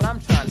 Well, that's what I'm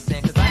trying to say,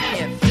 cause I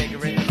can't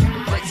figure it.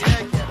 Blitz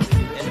can't figure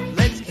it. And the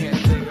Blitz can't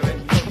figure it.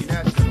 You're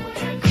national with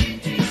that.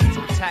 And you see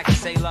some attack and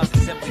say love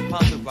is simply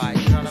puzzled by it.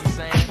 You know what I'm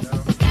saying? No,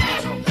 man.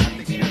 I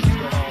think you should just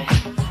go home,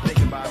 think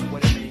about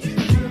what it means to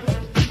be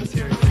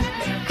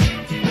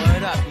materialistic.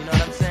 Word up, you know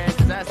what I'm saying?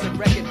 Cause that's the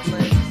record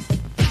blends.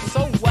 So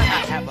what?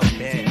 I have a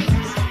Benz.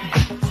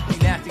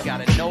 You nasty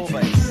got a Nova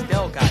and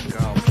still got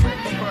girlfriend.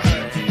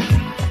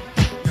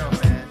 Yo,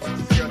 man,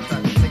 this girl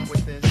trying to think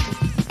with this.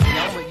 You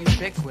know what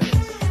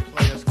ubiquitous.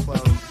 Play us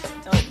close.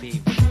 Don't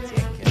be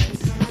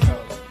ridiculous. Yo,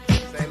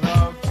 say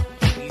love.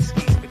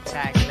 Easky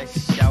spectacular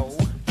show.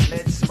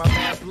 Blitz, my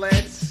man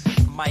Blitz.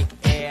 Mike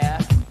Air.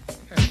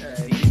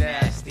 D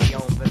Nasty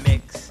on the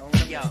mix.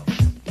 Yo,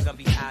 we're gonna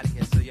be out of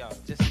here, so yo,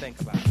 just think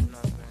about it. You know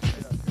what I'm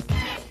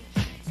saying?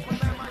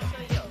 What man might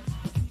say, yo?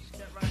 Just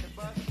get right in the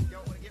bus. You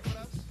don't want to get with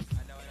us?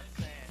 I know what I'm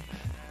saying.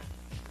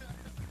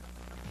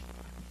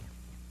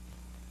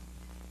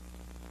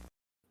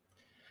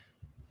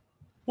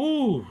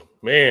 Ooh,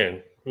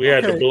 man. We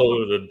had to Okay.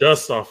 blow the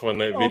dust off on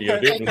that video,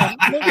 Okay, didn't we?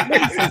 let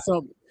me say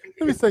something.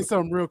 Let me say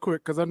something real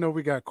quick because I know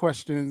we got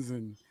questions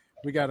and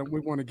we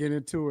want to get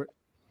into it.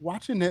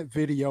 Watching that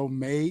video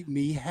made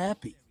me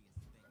happy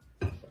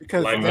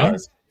because Like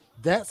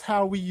that's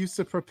how we used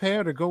to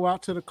prepare to go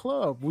out to the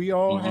club. We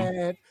all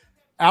had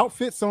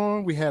outfits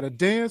on. We had a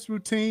dance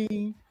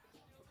routine.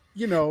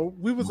 You know,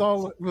 we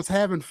was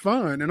having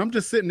fun, and I'm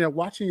just sitting there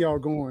watching y'all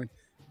going,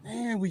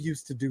 man, we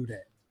used to do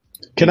that.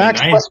 Can I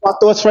express my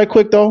thoughts right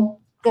quick though?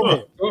 Go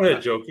ahead. Go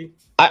ahead, Jokey.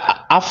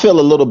 I feel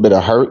a little bit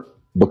of hurt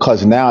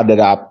because now that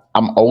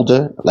I'm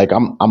older, like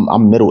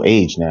I'm middle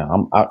aged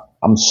now.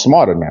 I'm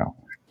smarter now.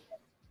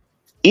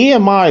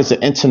 EMI is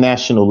an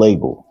international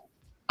label.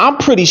 I'm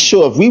pretty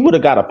sure if we would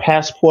have got a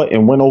passport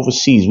and went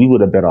overseas, we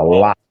would have been a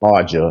lot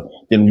larger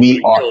than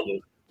we are.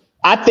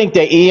 I think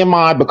that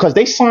EMI, because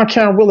they signed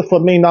Karen Wheeler for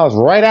 $1 million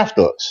right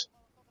after us.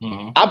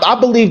 I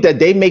believe that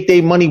they make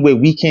their money where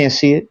we can't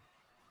see it.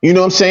 You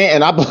know what I'm saying?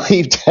 And I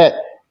believe that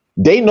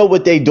they know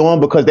what they doing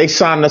because they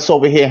signed us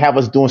over here, have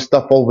us doing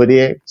stuff over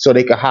there so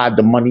they can hide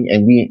the money.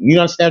 And you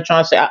understand what I'm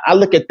trying to say? I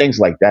look at things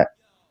like that.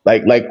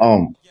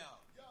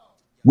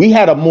 We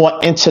had a more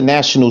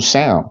international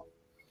sound.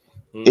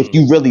 If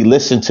you really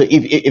listen to,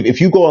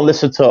 if you go and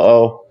listen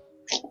to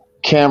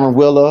Cameron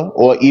Willer,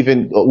 or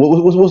even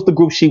what's the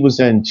group she was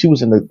in? She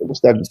was in the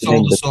what's that?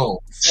 Soul to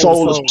Soul.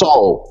 Soul to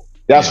Soul.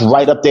 That's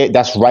right up there.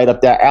 That's right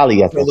up that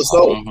alley. At the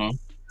Soul.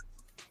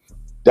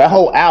 That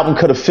whole album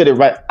could have fitted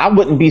right. I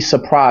wouldn't be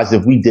surprised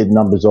if we did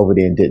numbers over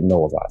there and didn't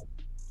know about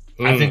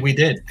it. I think we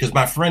did because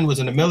my friend was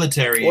in the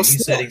military and he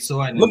said he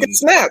saw it. Look at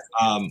Snap.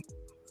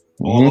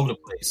 All over the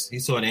place. He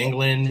saw it in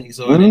England. He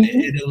saw it in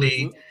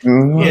Italy.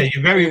 Yeah,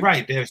 you're very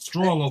right. They're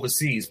strong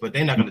overseas, but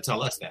they're not going to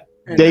tell us that.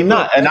 They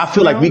not. And I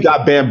feel like we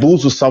got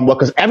bamboozled somewhat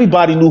because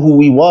everybody knew who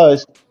we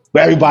was,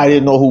 but everybody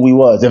didn't know who we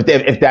was,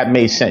 if that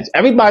made sense.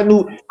 Everybody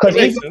knew because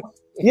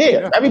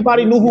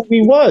everybody knew who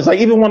we was. Like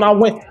even when I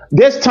went,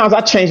 there's times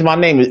I changed my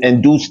name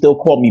and dudes still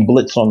called me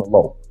Blitz on the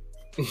low.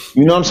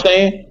 You know what I'm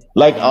saying?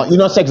 Like, you know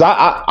what I'm saying? Cause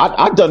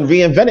I done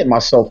reinvented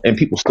myself and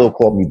people still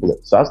call me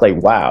Blitz. So I was like,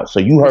 wow.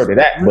 So you heard of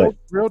that.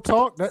 Real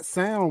talk, that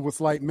sound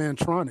was like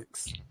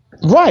Mantronics.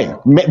 Right.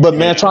 But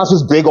Mantronics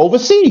was big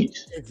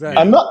overseas.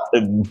 Exactly.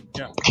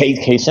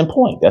 Case in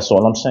point. That's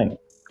all I'm saying.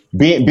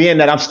 Being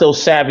that I'm still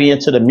savvy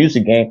into the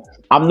music game,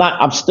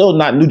 I'm still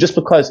not new just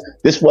because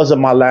this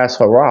wasn't my last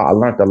hurrah. I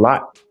learned a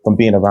lot from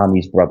being around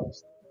these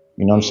brothers.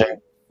 You know what I'm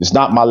saying? It's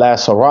not my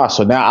last hurrah.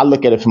 So now I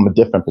look at it from a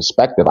different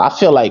perspective. I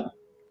feel like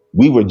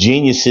we were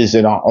geniuses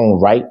in our own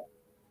right.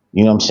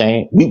 You know what I'm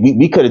saying?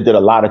 We could have did a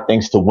lot of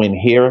things to win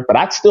here, but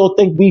I still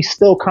think we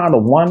still kind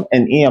of won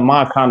and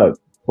EMI kind of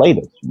played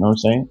us. You know what I'm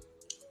saying?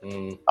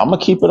 I'm going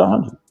to keep it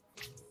 100.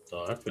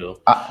 So I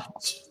feel.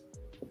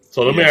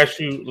 So let me ask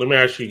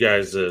you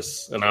guys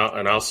this, and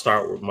I'll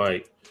start with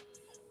Mike.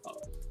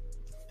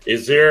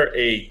 Is there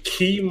a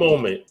key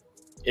moment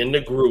in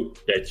the group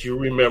that you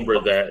remember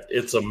that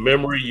it's a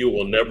memory you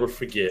will never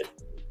forget?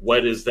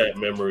 What is that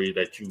memory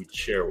that you would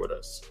share with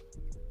us?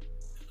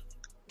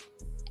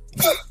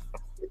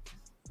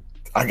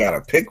 I gotta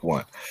pick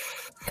one.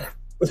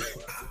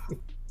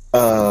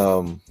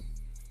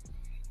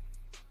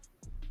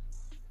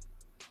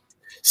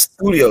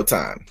 Studio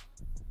time.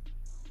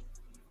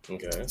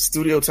 Okay.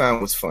 Studio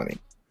time was funny.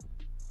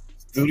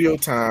 Studio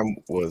time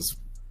was,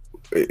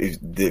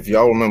 if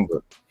y'all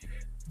remember,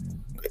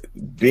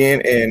 being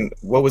in,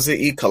 what was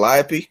it?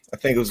 Calliope? I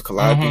think it was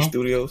Calliope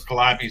Studios.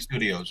 Calliope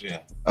Studios,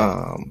 yeah.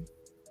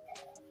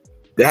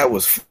 That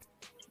was,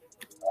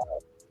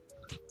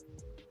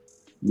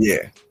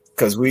 yeah,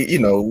 because we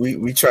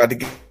tried to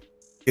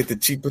get the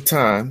cheaper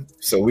time,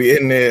 so we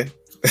in there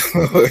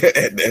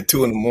at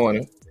 2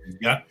 a.m.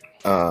 Yeah.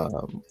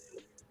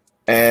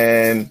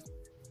 And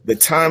the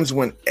times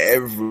when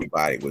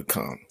everybody would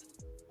come,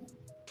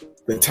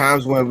 the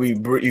times when we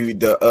bring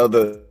the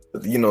other,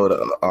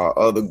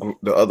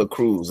 the other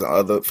crews,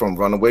 from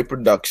Runaway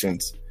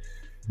Productions,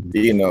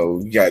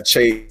 you got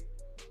Chase,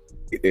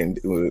 and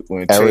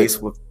when Chase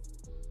would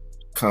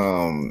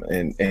come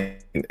and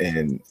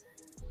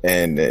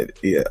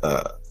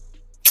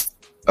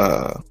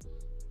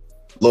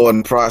Lord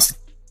and Prost,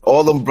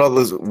 all them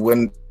brothers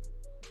when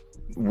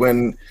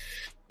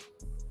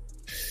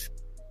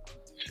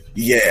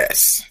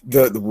yes,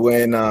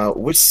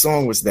 which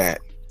song was that?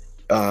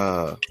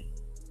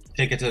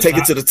 Take It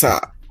to the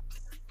Top.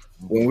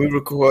 When we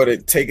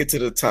recorded Take It to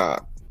the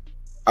Top,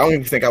 I don't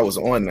even think I was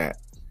on that,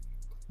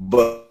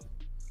 but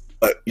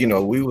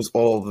we was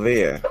all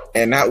there,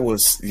 and that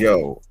was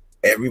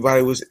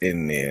everybody was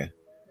in there.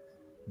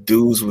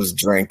 Dudes was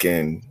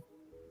drinking,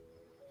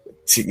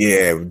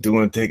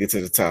 doing Take It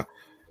to the Top,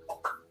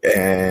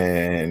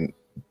 and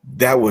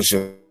that was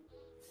just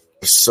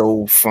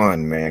so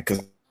fun, man.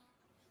 Because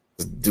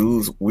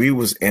dudes, we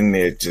was in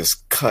there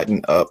just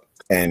cutting up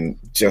and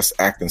just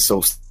acting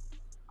so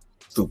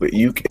stupid.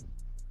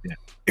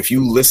 If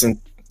you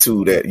listen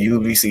to that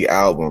UBC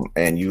album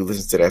and you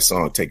listen to that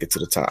song, Take It to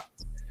the Top,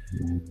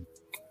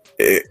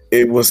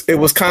 it was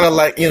kind of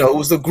like, it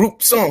was a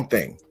group song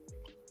thing.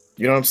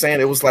 You know what I'm saying?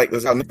 It was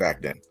out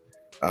back then.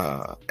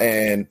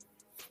 And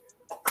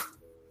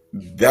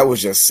that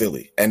was just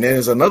silly. And then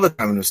there's another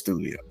time in the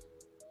studio.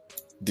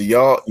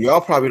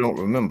 Y'all probably don't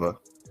remember.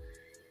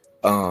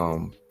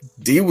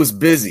 D was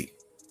busy,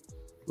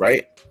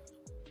 right?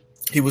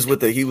 He was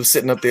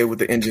sitting up there with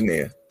the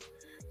engineer.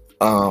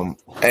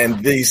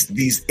 And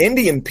these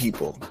Indian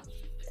people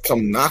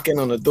come knocking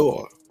on the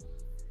door.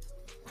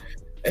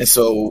 And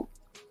so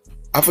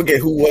I forget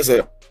who was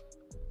it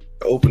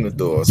opened the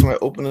door. Somebody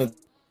opened the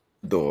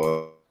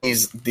door.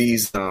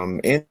 These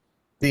Indian,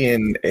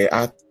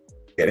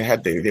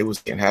 had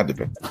to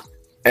be,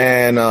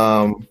 and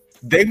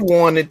they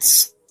wanted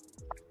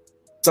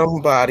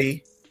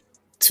somebody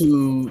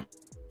to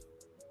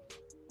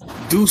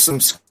do some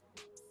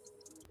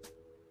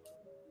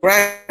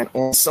scratch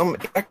on some.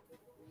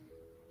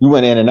 You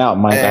went in and out,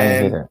 Mike. I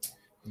didn't hear that.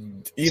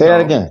 Say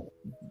that again.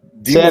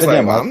 Say that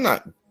again, Mike. I'm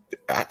not.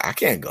 I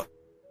can't go.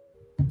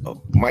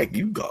 Oh, Mike,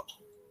 you go.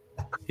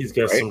 He's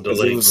got right? some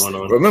delay going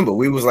on. Remember,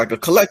 we was like a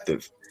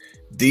collective.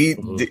 D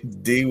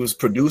was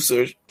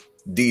producer,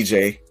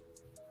 DJ,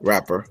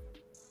 rapper.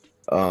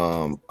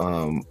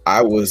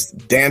 I was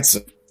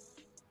dancer,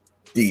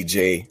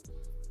 DJ,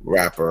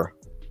 rapper.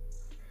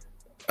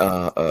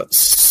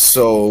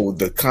 So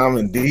the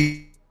common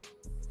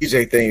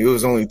DJ thing, it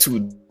was only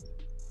two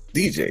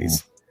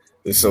DJs.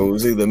 So it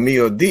was either me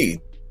or D.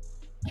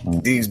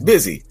 D's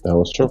busy. That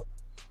was true.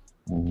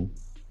 Mm-hmm.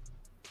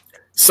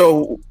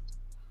 So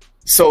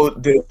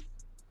there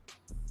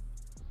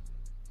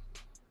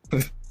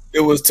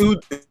was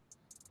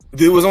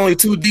only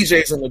two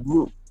DJs in the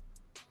group.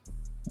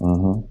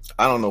 Mm-hmm.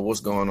 I don't know what's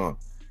going on.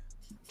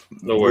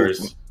 No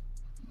worries.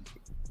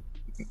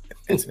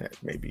 Internet,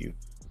 maybe you.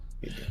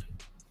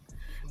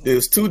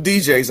 There's two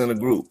DJs in the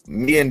group.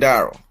 Me and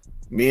Daryl.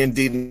 Me and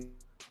D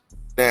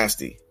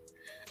Nasty.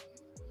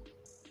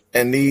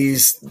 And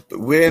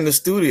we're in the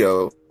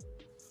studio.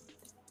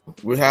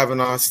 We're having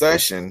our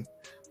session.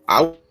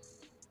 I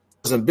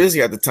wasn't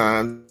busy at the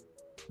time.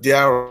 D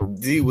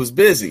was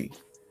busy.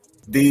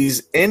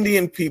 These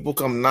Indian people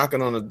come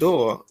knocking on the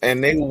door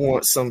and they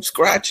want some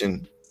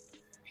scratching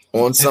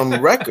on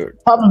some record.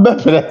 I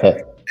remember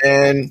that.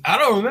 And I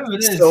don't remember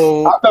this.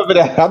 So I remember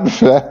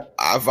that.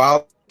 I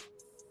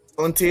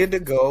volunteered to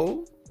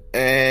go,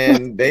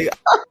 and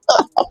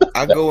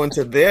I go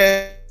into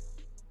their,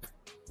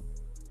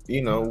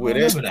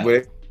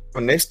 with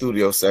on their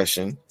studio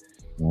session,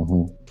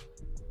 mm-hmm.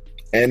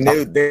 and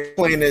they're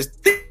playing this.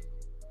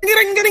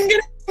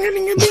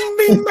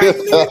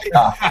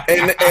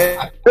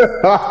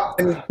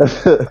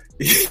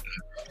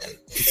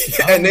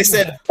 And they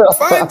said,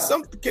 "Find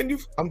something.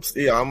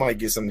 I might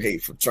get some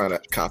hate for trying to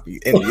copy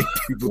Indian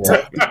people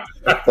talking.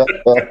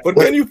 But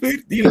can you?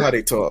 You know how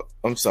they talk.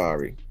 I'm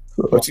sorry,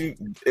 but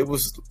it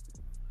was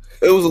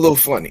a little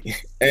funny,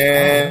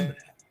 and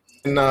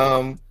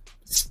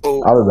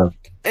so I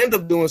end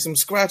up doing some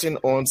scratching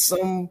on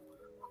some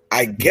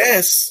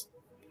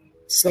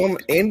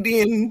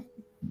Indian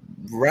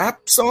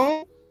rap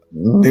song.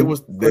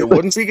 Mm-hmm. They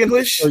wouldn't speak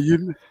English. So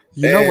you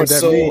know what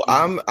that means.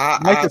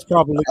 Mike is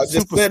probably a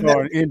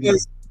superstar in India.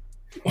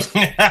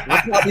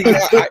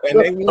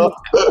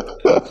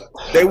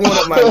 They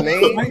wanted my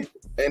name,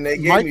 and they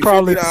gave Mike me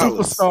probably $50.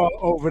 Superstar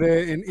over there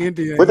in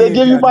India. But they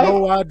give you Mike?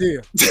 No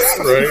idea.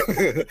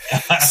 Right.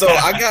 So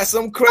I got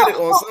some credit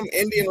on some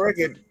Indian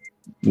record.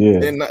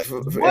 Yeah. In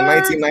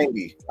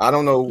 1990. I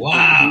don't know.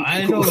 Wow,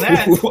 I didn't know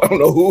that. I don't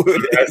know who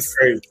it That's is.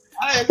 crazy.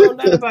 I didn't know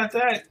nothing about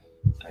that.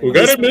 We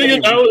got $1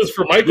 million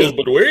for Michael,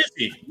 but where is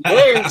he?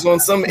 It's on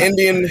some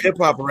Indian hip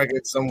hop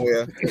record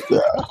somewhere.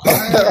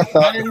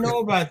 I didn't know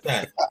about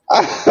that.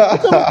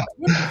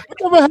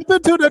 Whatever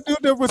happened to that dude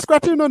that was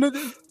scratching on it?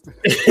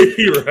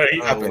 You're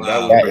right. That was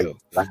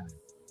real.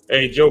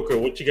 Hey, Joker,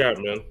 what you got,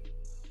 man?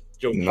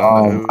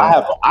 Joker.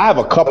 I have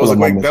a couple of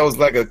moments. That was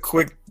like a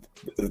quick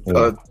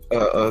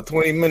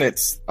 20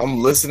 minutes.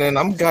 I'm listening.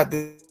 I'm got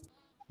this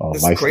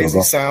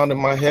crazy sound in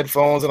my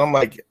headphones, and I'm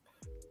like,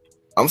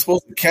 I'm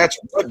supposed to catch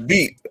what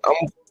beat.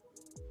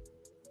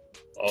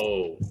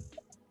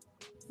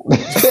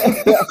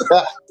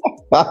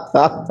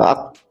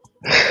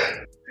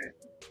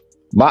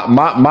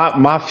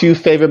 My few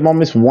favorite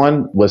moments.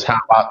 One was how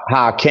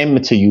I came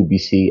into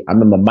UBC. I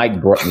remember Mike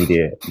brought me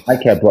there.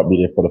 Mike had brought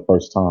me there for the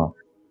first time.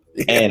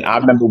 And I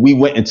remember we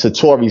went into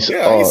Tori's. It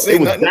was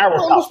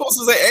Daryl's house. Supposed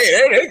to say,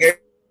 hey,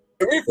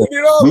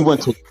 we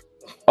went to.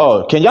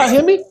 Oh, can y'all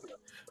hear me?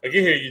 I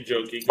can hear you,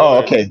 Jokey.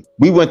 Okay.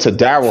 We went to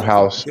Daryl's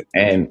house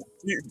and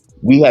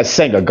we had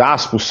sang a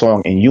gospel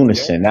song in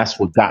unison. That's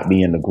what got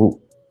me in the group.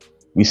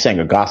 We sang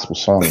a gospel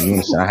song in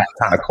unison. I had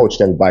kind of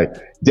coached everybody.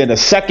 Then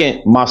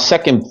my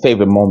second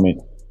favorite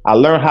moment, I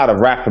learned how to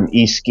rap from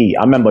E-Ski.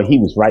 I remember he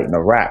was writing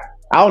a rap.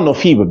 I don't know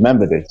if he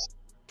remembered this,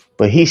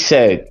 but he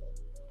said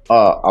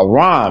a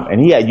rhyme and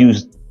he had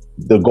used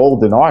the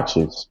Golden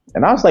Arches.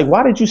 And I was like,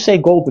 why did you say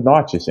Golden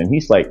Arches? And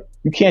he's like,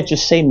 you can't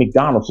just say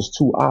McDonald's, it's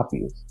too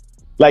obvious.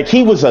 Like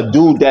he was a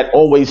dude that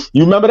always,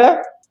 you remember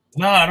that?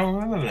 No, I don't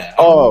remember that.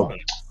 Oh,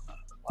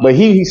 but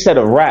he said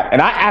a rap,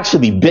 and I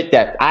actually bit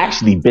that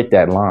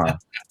line.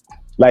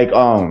 Like,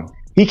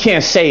 he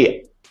can't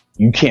say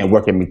you can't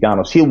work at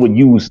McDonald's. He would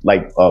use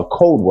like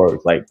code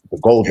words like the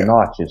Golden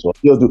Arches, or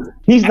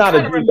he's not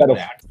a dude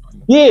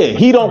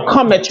he don't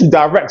come at you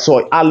direct.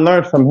 So I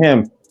learned from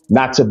him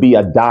not to be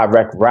a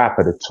direct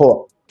rapper to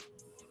talk.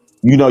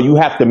 You know, you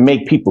have to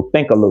make people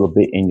think a little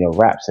bit in your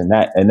raps, and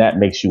that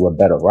makes you a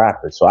better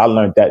rapper. So I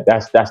learned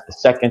that's the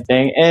second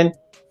thing, and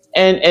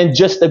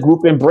just the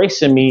group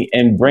embracing me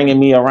and bringing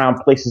me around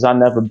places I've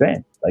never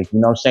been. Like, you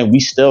know what I'm saying? We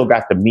still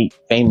got to meet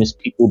famous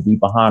people, be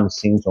behind the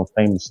scenes on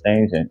famous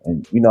things,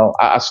 and you know,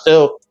 I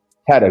still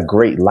had a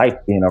great life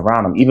being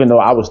around them, even though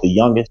I was the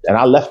youngest, and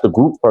I left the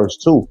group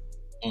first too.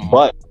 Mm-hmm.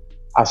 But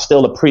I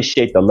still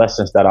appreciate the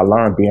lessons that I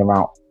learned being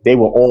around. They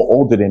were all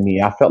older than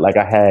me. I felt like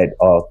I had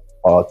 3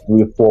 or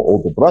 4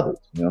 older brothers.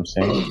 You know what I'm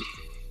saying?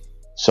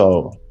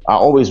 So I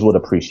always would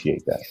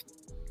appreciate that.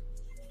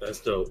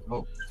 That's dope.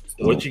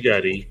 What you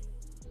got, E?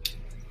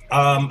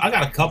 I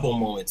got a couple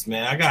moments,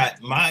 man. I got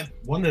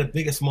one of the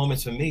biggest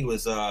moments for me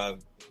was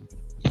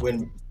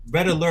when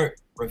Red Alert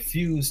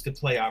refused to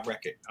play our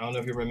record. I don't know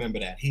if you remember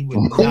that. He would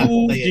not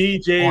play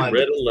it DJ on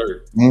Red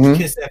Alert.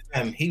 Kiss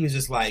FM. He was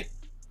just like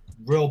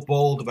real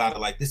bold about it.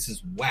 Like, this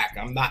is whack.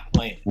 I'm not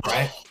playing,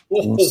 right?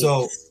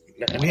 So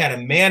we had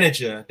a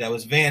manager that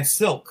was Van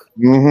Silk,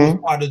 who was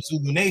part of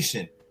Zulu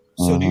Nation.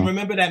 So do you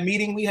remember that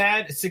meeting we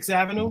had at 6th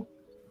Avenue?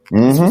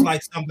 This was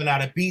like something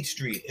out of Beach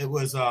Street. It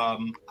was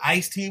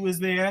Ice-T was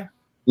there.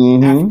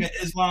 Africa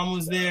Islam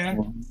was there.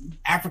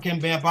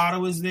 African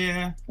Bambaataa was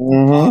there.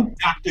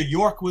 Dr.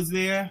 York was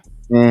there.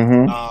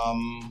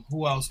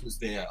 Who else was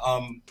there?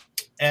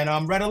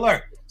 And Red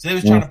Alert. So they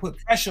was trying to put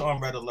pressure on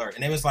Red Alert.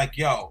 And they was like,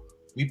 yo,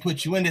 we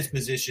put you in this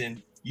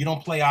position. You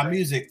don't play our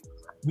music.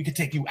 We could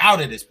take you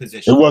out of this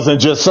position. It wasn't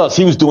just us.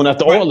 He was doing that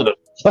to all of them.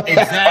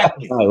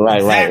 Exactly.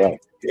 Right. I was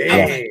like,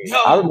 yo,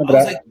 I remember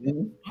that.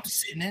 I'm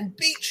sitting in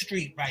Beach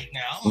Street right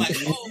now. I'm like,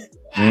 oh,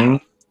 wow.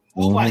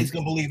 Nobody's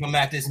going to believe I'm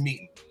at this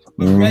meeting.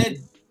 But Red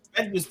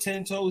was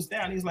 10 toes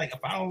down. He's like, if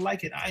I don't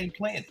like it, I ain't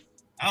playing it.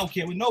 I don't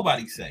care what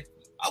nobody say.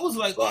 I was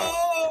like,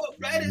 oh,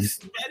 Red is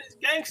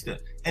gangster.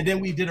 And then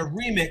we did a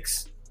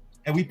remix,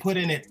 and we put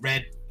in it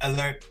Red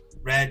Alert,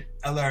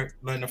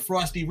 learn the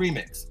Frosty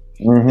remix.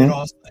 And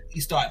all of a sudden, he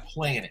started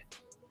playing it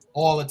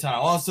all the time.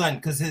 All of a sudden,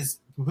 because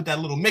we put that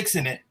little mix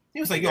in it, he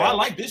was like, yo, I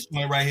like this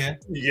joint right here.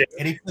 Yeah.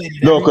 And he played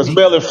it. No, because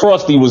Mel and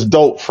Frosty was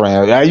dope,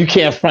 friend. You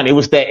can't front. It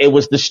was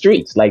the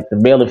streets. Like, the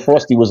Mel and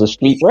Frosty was a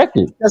street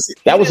record.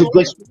 That was a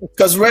good.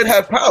 Because Red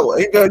had power.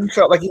 He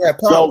felt like he had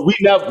power.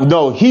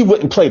 No, he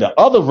wouldn't play the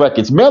other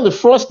records. Mel and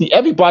Frosty,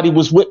 everybody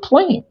was with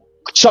playing.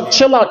 Chuck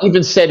Chill Out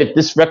even said if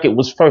this record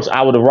was first,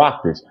 I would have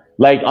rocked this.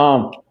 Like,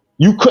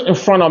 you couldn't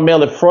front on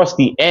Mel and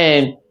Frosty,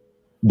 and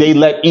they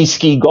let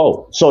E-Ski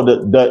go. So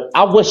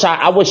I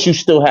wish you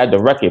still had the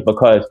record,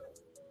 because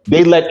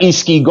they let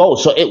E-Ski go,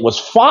 so it was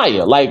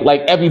fire. Like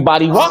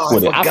everybody rocked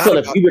with it. I feel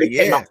if he would have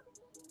came out,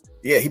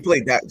 he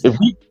played that.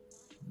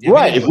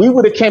 If we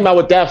would have came out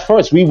with that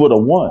first, we would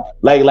have won.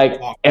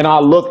 And I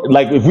look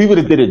like if we would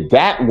have did it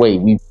that way,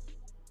 we.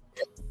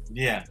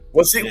 Yeah.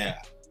 But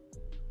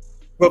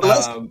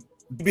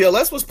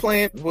BLS was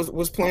playing.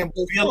 Was playing.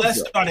 BLS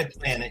started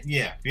playing it.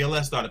 Yeah,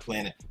 BLS started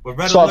playing it. But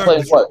Red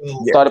Alert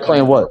started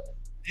playing what?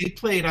 They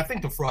played, I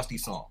think, the Frosty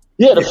song.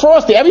 Yeah, the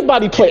Frosty.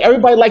 Everybody played.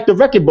 Everybody liked the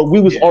record, but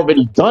we was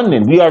already done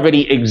then. We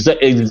already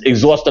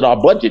exhausted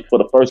our budget for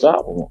the first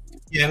album.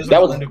 Yeah, it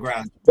was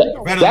underground.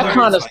 That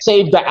kind of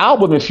saved the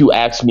album, if you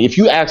ask me. If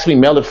you ask me,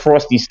 Mel and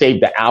Frosty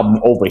saved the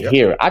album over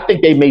here. I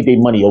think they made their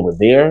money over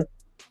there,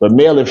 but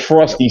Mel and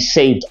Frosty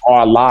saved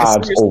our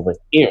lives over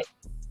here.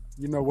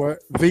 You know what?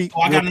 I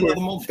got another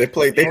moment. They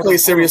play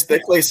serious. They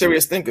play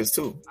Serious Thinkers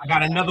too. I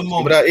got another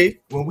moment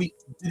when we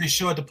did a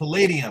show at the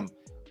Palladium.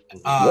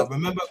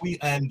 Remember we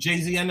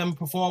Jay-Z and them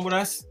performed with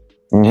us?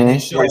 And they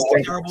show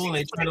was terrible, and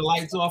they turned the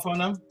lights off on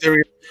them.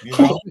 You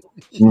know,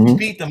 we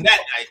beat them that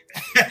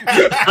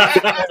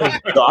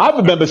night. No, I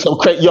remember some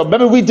crazy. Yo,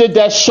 remember we did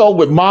that show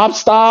with Mob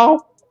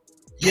Style?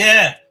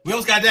 Yeah, we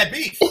almost got that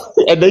beef.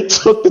 And they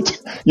took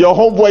your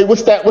homeboy.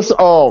 What's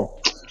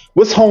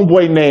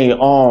homeboy name?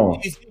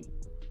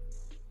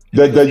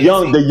 The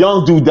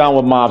young dude down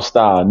with Mob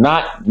Style.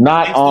 Not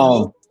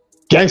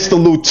Gangsta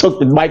Lou took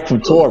the mic from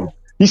Tory.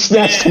 He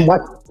snatched the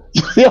mic.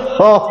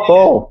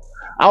 Yo,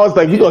 I was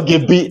like, we gonna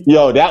get beat.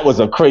 Yo, that was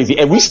a crazy.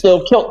 And we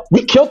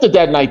killed it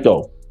that night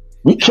though.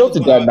 We killed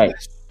it that night.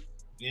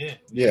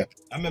 Yeah.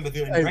 I remember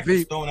doing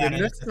records thrown at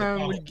us.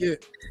 The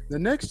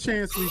next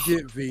chance we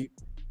get, Veep,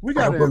 we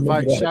gotta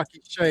invite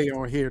Shocky Shay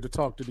on here to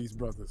talk to these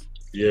brothers.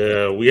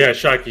 Yeah, we had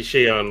Shocky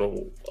Shay on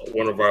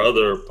one of our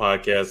other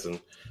podcasts,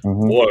 and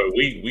boy,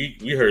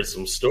 we heard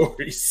some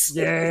stories.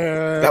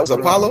 Yeah, that was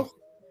Apollo.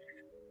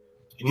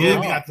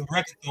 Yeah, we got the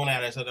records thrown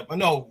at us. But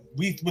no,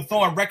 we were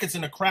throwing records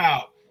in the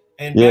crowd.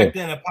 And back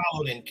then,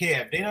 Apollo didn't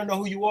care. If they don't know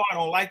who you are, I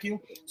don't like you.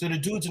 So the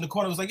dudes in the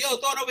corner was like, yo,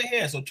 throw it over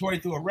here. So Tory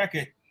threw a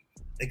record.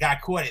 The guy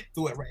caught it,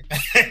 threw it right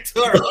back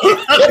to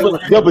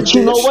her. But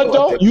you know what,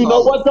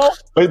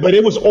 though? But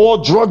it was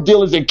all drug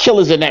dealers and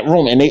killers in that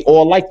room, and they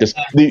all liked us.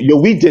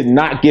 We did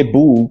not get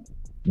booed.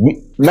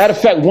 Matter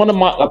of fact,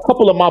 a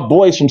couple of my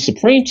boys from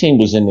Supreme Team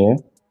was in there,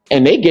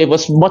 and they gave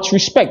us much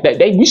respect.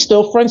 We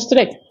still friends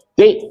today.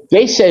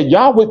 They said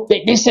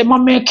they said my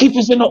man Keith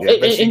is in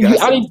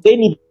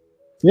the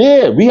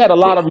we had a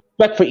lot of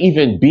respect for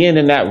even being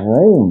in that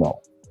room though.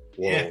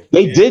 Yeah.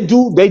 They did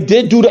do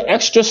the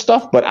extra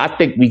stuff, but I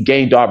think we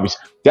gained our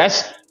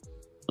that's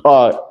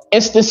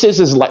instances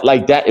is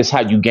like that is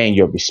how you gain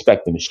your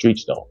respect in the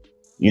streets though.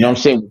 You know what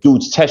I'm saying?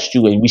 Dudes test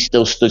you and we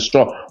still stood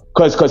strong.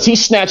 Cause he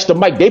snatched the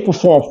mic, they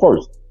performed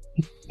first.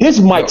 His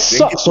mic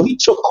sucked, so he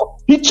took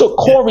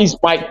Corey's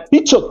mic.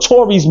 He took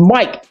Tory's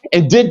mic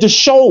and did the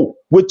show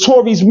with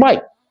Tory's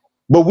mic.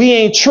 But we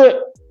ain't tripped.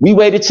 We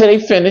waited till they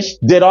finished,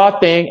 did our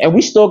thing, and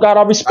we still got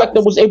our respect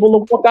and was able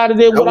to walk out of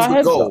there with our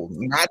heads up.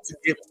 Not to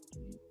give.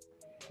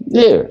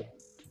 Yeah.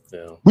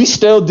 We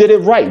still did it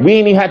right. We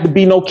ain't even had to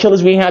be no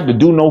killers. We ain't had to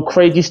do no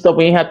crazy stuff.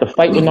 We ain't had to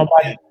fight with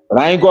nobody. But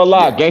I ain't gonna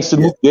lie, Gangsta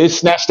Luke did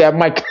snatch that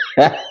mic.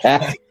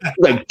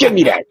 Like, give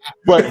me that.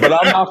 But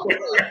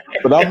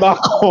I'm not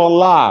gonna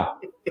lie.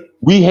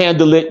 We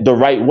handled it the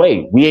right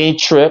way. We ain't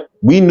tripped.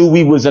 We knew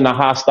we was in a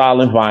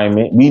hostile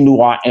environment. We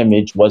knew our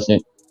image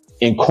wasn't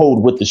in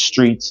code with the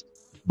streets.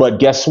 But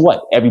guess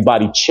what?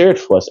 Everybody cheered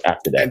for us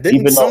after that. And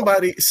didn't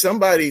somebody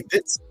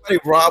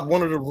rob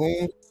one of the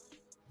rooms?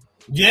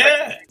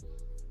 Yeah.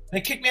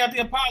 They kicked me out the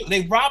Apollo.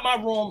 They robbed my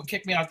room and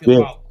kicked me out the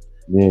Apollo.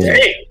 Yeah.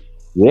 Damn.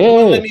 Yeah.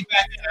 Let me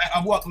back in.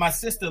 I walked. My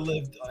sister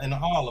lived in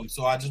Harlem,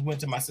 so I just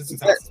went to my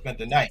sister's house and spent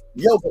the night.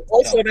 Yo, but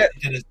also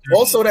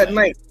that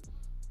night.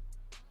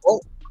 Oh,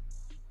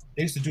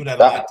 they used to do that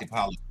a lot at the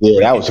Apollo.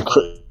 Yeah, that was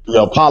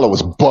Apollo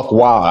was buck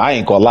wild. I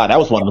ain't gonna lie, that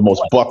was one of the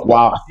most buck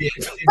wild. Yeah,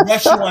 they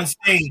rushed you on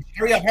stage.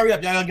 Hurry up,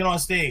 y'all gotta get on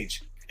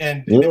stage.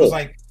 And it was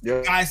like,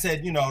 the guy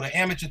said, the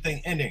amateur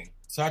thing ending.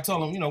 So I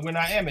told him, we're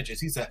not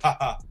amateurs. He said,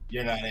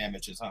 you're not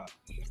amateurs, huh?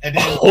 And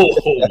then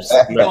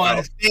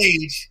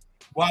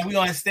while we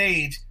on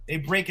stage, they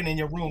breaking in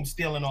your room,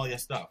 stealing all your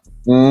stuff.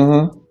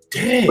 Mm-hmm.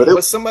 Damn. But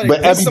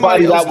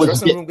everybody that was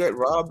dressing room get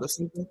robbed or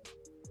something.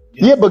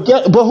 Yeah, but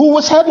who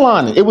was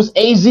headlining? It was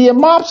AZ and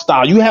Mob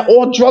Style. You had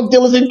all drug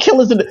dealers and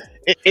killers.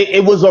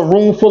 It was a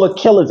room full of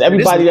killers.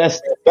 Everybody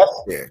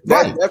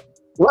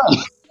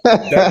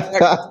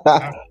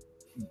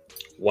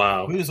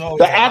Wow.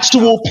 The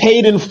actual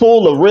Paid in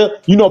Full,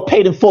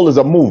 Paid in Full is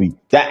a movie.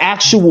 The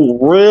actual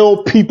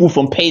real people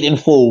from Paid in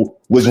Full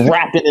was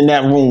rapping in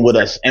that room with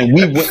us, and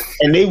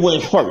they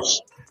went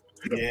first.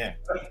 Yeah.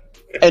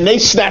 And they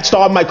snatched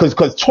our mic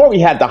because Tory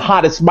had the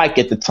hottest mic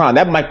at the time.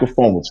 That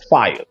microphone was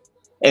fire.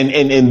 And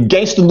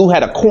Gangsta Lou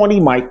had a corny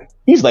mic.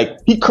 He's like,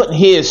 he couldn't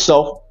hear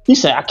himself. He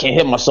said, I can't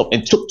hear myself,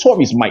 and took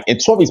Tory's mic. And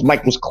Tory's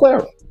mic was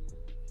clearer.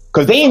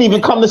 Because they ain't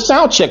even come to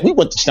sound check. We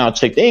went to sound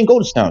check. They ain't go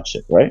to sound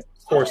check, right?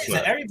 Of course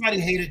not. Everybody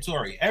hated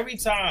Tory. Every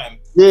time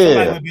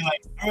somebody would be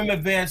like, I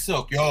remember Van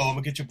Silk. Yo, I'm going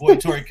to get your boy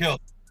Tory killed.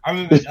 I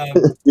remember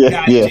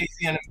JC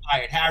and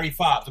fired. Harry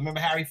Fobbs. Remember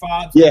Harry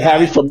Fobbs? Yeah,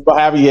 Harry,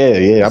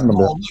 I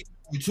remember. Oh,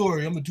 look,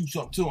 Tory, I'm going to do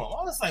something to him.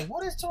 I was like,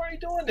 what is Tory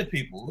doing to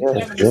people? Yeah,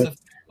 He's having this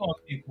effect on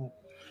people.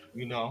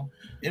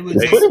 It was,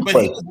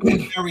 but he was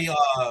very.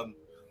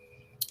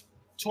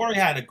 Tory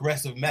had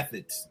aggressive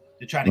methods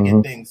to try to get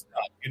things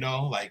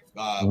done. Like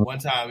one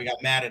time we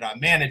got mad at our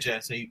manager,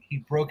 so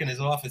he broke in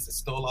his office and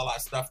stole all our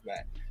stuff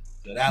back.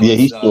 So that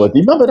he stole it. Do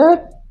you remember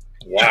that?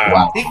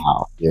 Wow. He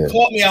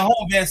called me at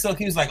home, Van Silk.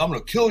 He was like, "I'm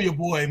gonna kill your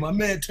boy. My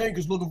man Tank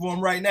is looking for him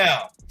right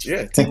now."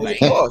 Yeah, take the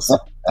boss.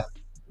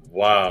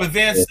 Wow. But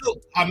Van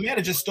Silk, our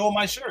manager, stole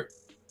my shirt.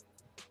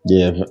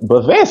 Yeah,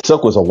 but Van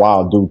Silk was a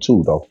wild dude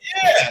too, though.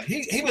 Yeah,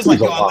 he was like,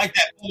 "Yo, I like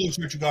that polo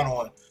shirt you got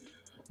on."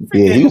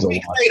 Yeah, he was a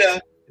week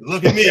later.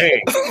 Look at me.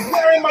 He's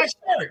wearing my shirt.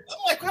 I'm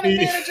like, what kind of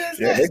manager is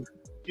this?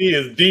 He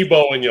is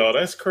Deboing y'all.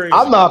 That's crazy.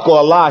 I'm not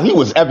gonna lie, he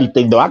was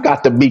everything though. I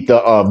got to meet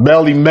the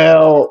Melly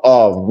Mel,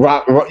 all the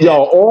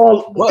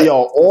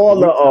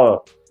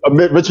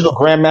original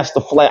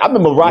Grandmaster Flash. I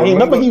remember Raheem.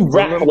 Remember he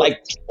rapped for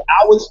like 2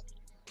 hours.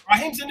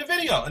 Raheem's in the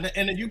video, in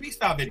the UB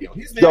style video.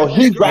 He's there.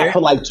 He rapped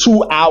for like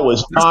 2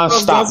 hours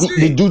nonstop.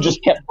 The dude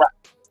just kept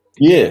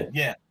rapping.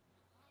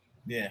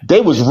 Yeah.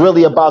 They was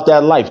really about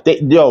that life.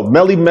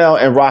 Melly Mel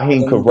and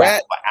Raheem could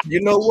rap.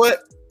 You know what?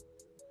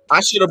 I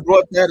should have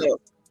brought that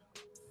up.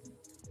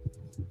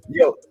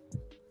 Yo,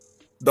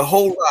 the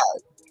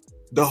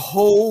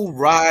whole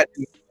ride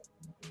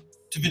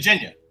to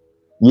Virginia.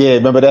 Yeah,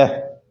 remember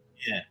that?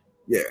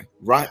 Yeah.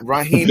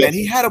 Raheem, and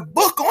he had a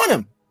book on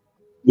him.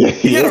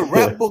 He had a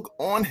rap book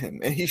on him,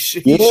 and he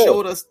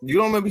showed us. You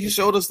don't remember? He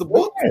showed us the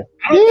book.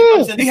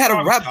 He had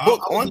a rap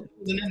book on.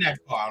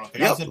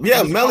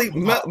 Melly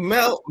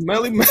Mel.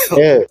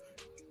 Yeah.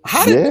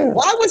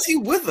 Why was he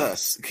with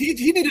us? He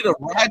needed a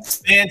ride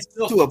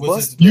to a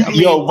bus.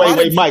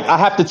 Wait, Mike. I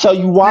have to tell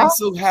you why.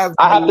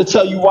 I have to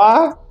tell you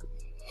why.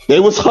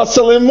 They was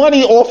hustling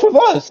money off of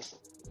us.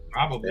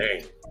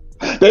 Probably.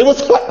 They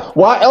was.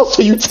 Why else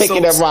are you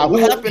taking that ride?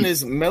 What happened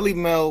is Melly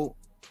Mel,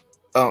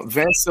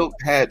 Van Silk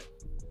had.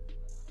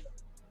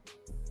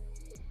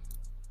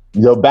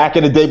 Back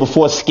in the day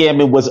before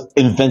scamming was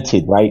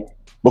invented, right?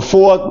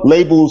 Before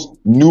labels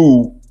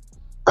knew,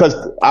 because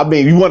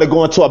you want to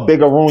go into a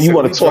bigger room, you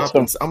want to talk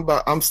some.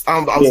 I was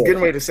getting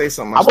ready to say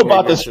something. I'm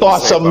about to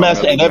start some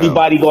mess, and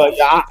everybody going.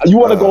 You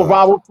want to go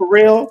viral for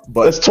real?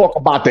 But let's talk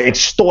about the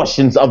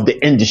extortions of the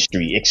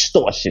industry.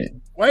 Extortion.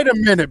 Wait a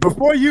minute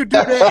before you do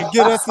that and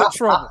get us in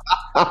trouble.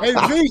 Hey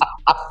V.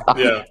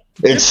 Yeah.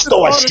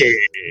 Extortion.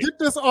 Get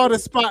this on the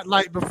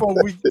spotlight before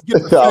we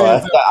get the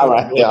fans. All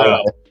right.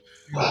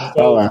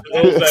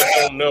 For those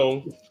that don't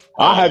know,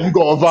 I'll have you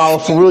going viral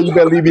for real. You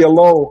better leave me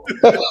alone.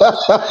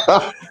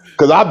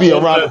 Because I'll be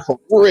around for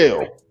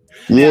real.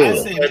 Yeah.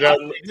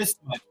 This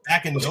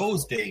back in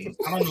those days.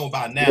 I don't know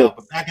about now,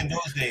 but back in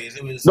those days,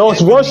 it was. No,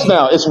 it's worse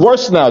now. It's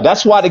worse now.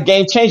 That's why the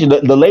game changing.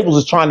 The labels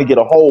is trying to get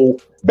a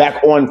hold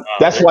back on.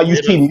 That's why you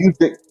see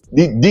music.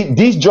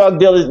 These drug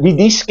dealers,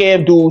 these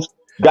scam dudes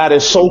got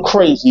it so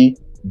crazy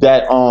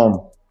that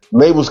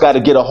Labels got to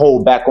get a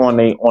hold back on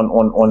they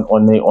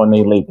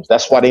labels.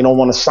 That's why they don't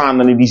want to sign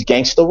none of these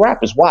gangster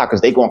rappers. Why? Because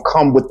they gonna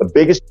come with the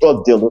biggest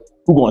drug dealer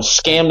who gonna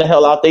scam the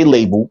hell out they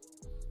label.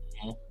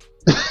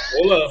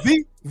 Hold up.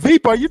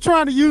 Veep, are you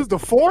trying to use the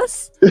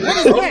force? What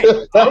is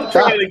that? I'm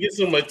trying to get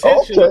some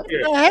attention up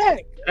here. What the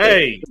heck?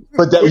 Hey,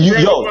 but you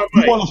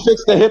want to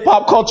fix the hip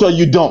hop culture or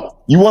you don't?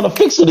 You want to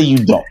fix it or you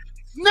don't?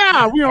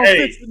 Nah, we don't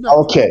fix it. No.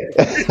 Okay.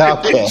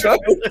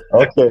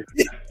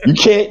 You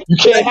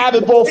can't have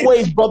it both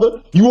ways,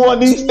 brother. You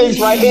want these things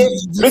right here?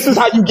 This is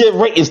how you get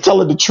ratings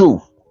telling the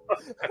truth.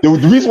 The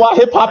reason why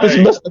hip hop is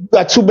messed up, you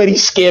got too many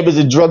scammers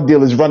and drug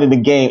dealers running the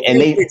game,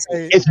 and it's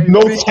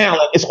no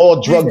talent. It's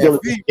all drug dealers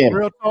and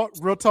scammers.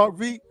 Real talk,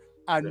 V.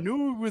 I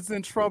knew he was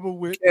in trouble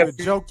with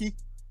Jokey.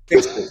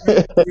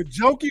 When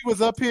Jokey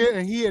was up here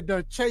and he had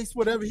done chase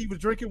whatever he was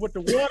drinking with the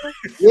water,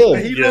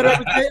 and he let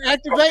everything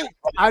activate.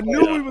 I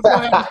knew he was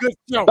gonna have a good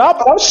show.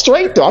 I'm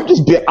straight though. I'm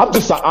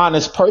just an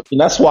honest person.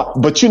 That's why.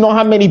 But you know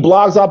how many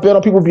blogs I've been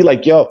on? People be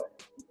like, "Yo,"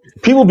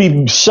 people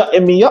be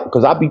shutting me up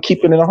because I be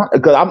keeping it on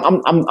because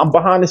I'm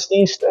behind the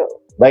scenes still.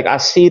 Like I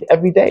see it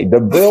every day.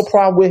 The real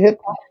problem with hip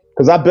hop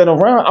because I've been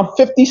around. I'm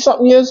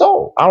 50-something years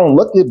old. I don't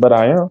look it, but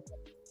I am.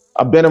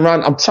 I've been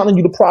around. I'm telling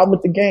you the problem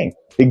with the game.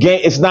 The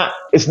game it's not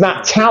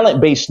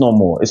talent based no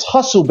more. It's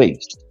hustle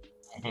based.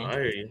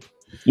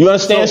 You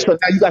understand? So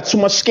now you got too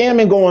much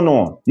scamming going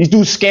on. These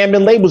dudes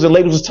scamming labels and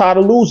labels are tired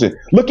of losing.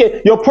 Look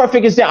at your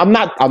perfect example.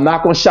 I'm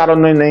not gonna shout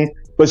on their name,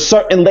 but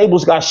certain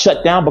labels got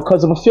shut down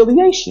because of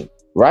affiliation,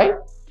 right?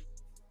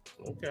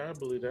 Okay, I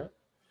believe that.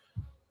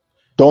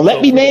 Don't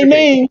let me name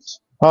names.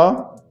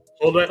 Huh?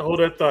 Hold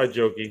that thought,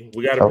 Jokey.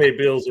 We gotta pay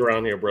bills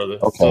around here, brother.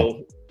 Okay.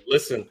 So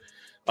listen,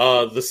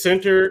 the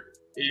center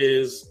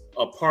is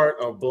a part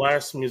of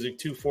Blast Music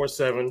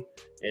 247,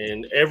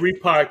 and every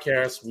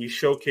podcast we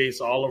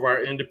showcase all of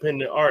our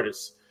independent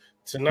artists.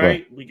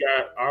 Tonight we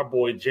got our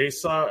boy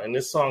J-Saw, and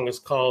this song is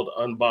called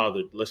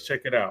Unbothered. Let's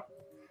check it out.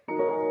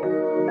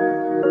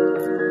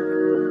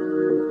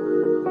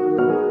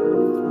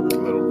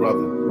 Little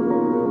brother.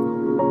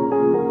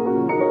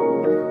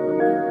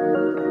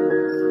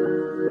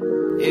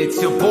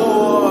 It's your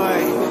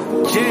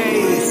boy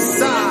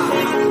J-Saw.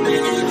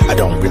 I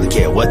don't really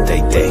care what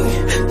they think,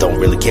 don't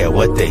really care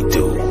what they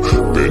do.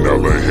 They now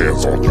lay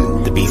hands on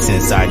you. The beats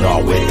inside, no,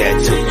 I'm with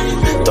that too.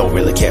 Don't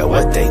really care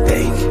what they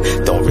think,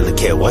 don't really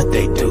care what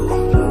they do.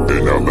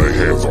 They now lay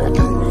hands on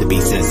you. The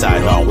beats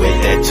inside, no, I'm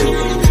with that too.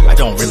 I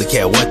don't really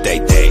care what they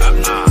think.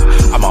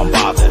 I'm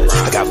unbothered.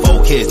 I got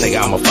 4 kids, nigga,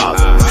 I'm a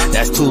father.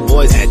 That's 2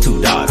 boys and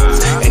 2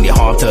 daughters. Any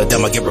harm to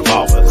them, I get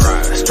revolvers.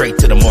 Straight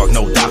to the morgue,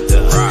 no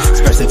doctor.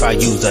 Especially if I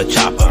use a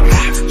chopper.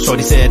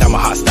 Shorty said I'm a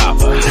hot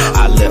stopper.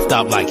 I lift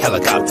up like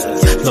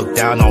helicopters. Look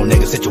down on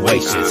nigga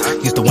situations.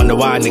 Used to wonder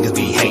why niggas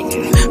be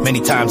hating.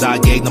 Many times I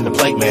gave them the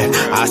plate, man.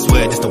 I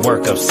swear this the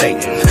work of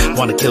Satan.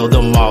 Wanna kill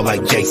them all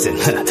like Jason.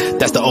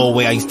 That's the old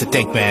way I used to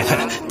think, man.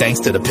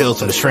 Thanks to the pills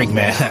from the shrink,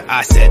 man.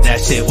 I said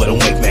that shit with a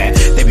wink, man.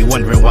 They be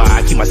wondering why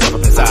I keep myself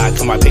up inside.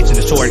 Come my pitch in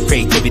the short,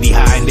 creativity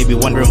high. And they be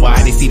wondering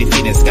why they see the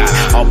feet in the sky.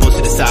 All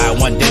bullshit aside,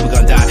 one day we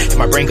gonna die. And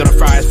my brain gonna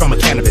fry is from a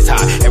cannabis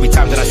high. Every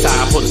time that I sigh,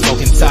 I pull the smoke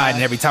inside.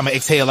 And every time I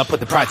exhale, I put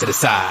the pride to the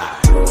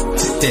side.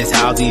 This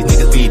how these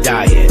niggas be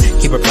dying.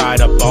 Keep our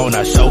pride up on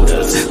our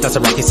shoulders. That's a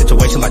rocky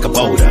situation like a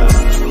boulder.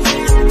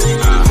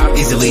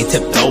 Easily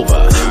tipped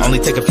over. Only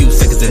take a few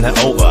seconds and then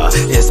over.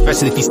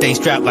 Especially if you stay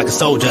strapped like a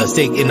soldier.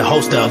 Stick in the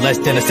holster. Less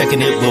than a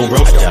second it will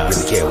roast ya. Don't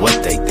really care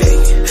what they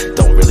think.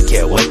 Don't really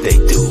care what they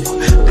do.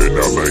 They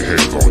now lay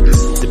hands on you.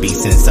 The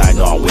beats inside,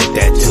 no, I'm with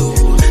that too.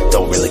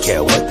 Don't really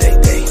care what they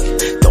think.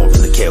 Don't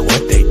really care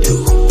what they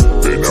do.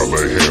 They now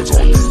lay hands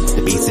on you.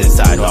 The beats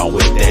inside, no, I'm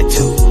with that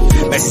too.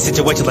 Messy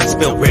situations like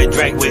spilled red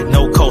drag with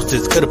no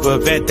coasters. Could've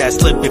prevented that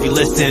slip if you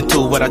listen to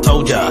what I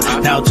told ya.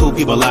 Now 2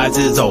 people's lives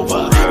is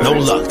over. No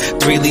luck,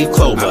 3 leaf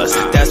clovers.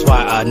 That's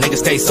why a nigga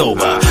stay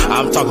sober.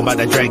 I'm talking about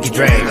that dranky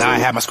drag. I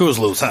had my screws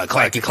loose,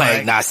 clanky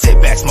clank. Now I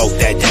sit back, smoke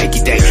that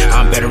danky dank.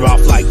 I'm better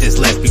off like this,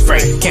 let's be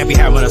frank. Can't be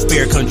having a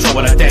spirit control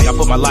what I think. I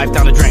put my life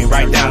down the drain,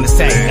 right down the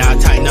same. Now I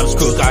tighten up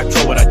screws, I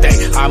control what I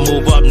think. I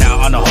move up now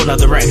on a whole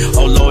nother rank.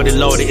 Oh lordy,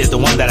 lordy is the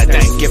one that I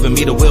thank. Giving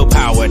me the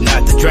willpower,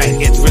 not the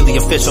drink. It's really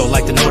official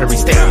like the notary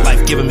stamp.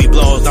 Life giving me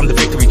blows, I'm the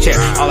victory chair.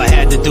 All I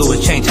had to do was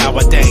change how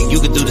I think. You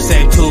could do the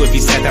same too if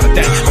you sat down and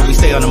think. But we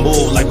stay on the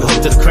move like we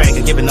hook to the crank.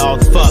 And giving all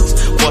the fucks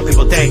what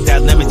people think.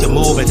 That limits your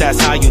move and that's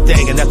how you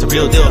think. And that's the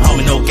real deal,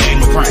 homie, no game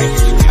or prank.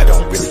 I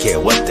don't really care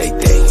what they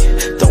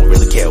think. Don't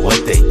really care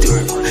what they do.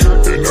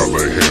 They now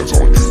lay hands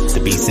on you. The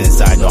beats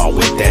inside, no, I'm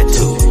with that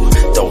too.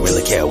 Don't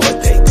really care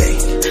what they think.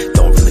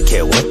 Don't really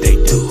care what they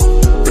do.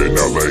 They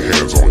now lay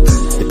hands on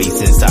you. The beats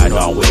inside, no,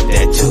 I'm with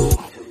that too.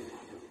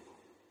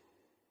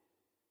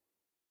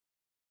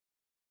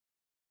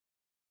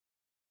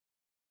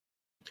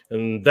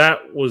 And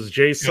that was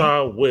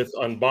J-Saw with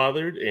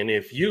Unbothered. And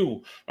if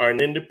you are an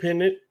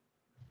independent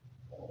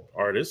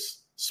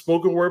artist,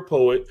 spoken word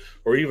poet,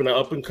 or even an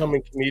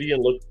up-and-coming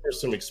comedian looking for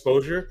some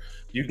exposure,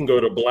 you can go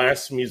to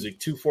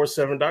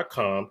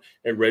blastmusic247.com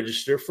and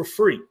register for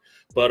free.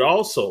 But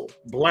also,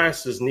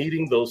 Blast is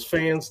needing those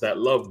fans that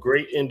love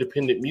great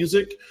independent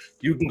music.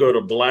 You can go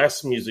to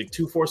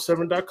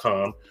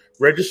blastmusic247.com,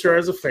 register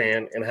as a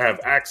fan, and have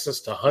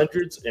access to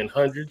hundreds and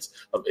hundreds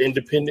of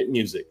independent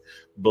music.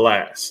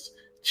 Blast,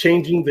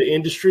 changing the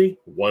industry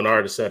one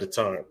artist at a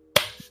time.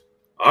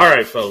 All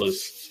right,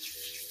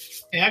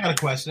 fellas. Hey, I got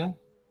a question.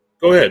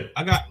 Go ahead.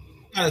 I got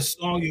a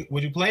song.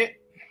 Would you play it?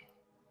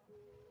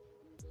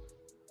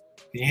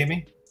 Can you hear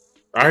me?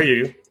 I hear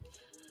you.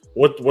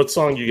 What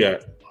song you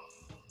got?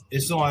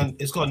 It's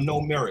called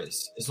No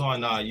Mirrors. It's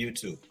on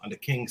YouTube under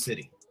King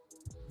City.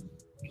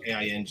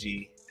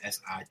 KINGSITTY.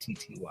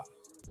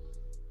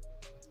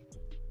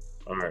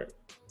 All right.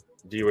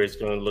 D-Ray's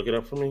going to look it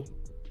up for me.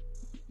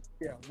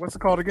 Yeah. What's it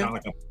called again?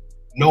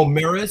 No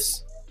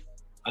Mirrors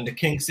under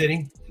King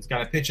City. It's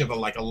got a picture of a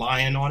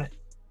lion on it.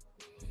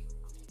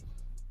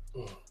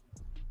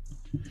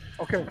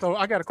 Okay, so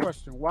I got a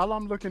question. While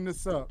I'm looking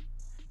this up,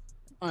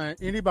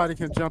 anybody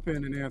can jump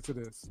in and answer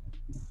this.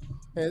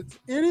 Has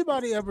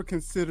anybody ever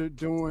considered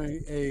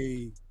doing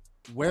a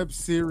web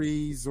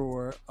series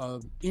or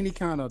any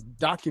kind of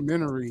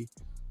documentary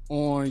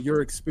on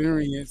your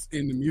experience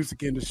in the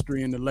music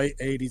industry in the late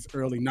 80s,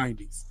 early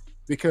 90s?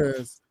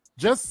 Because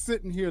just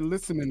sitting here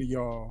listening to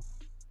y'all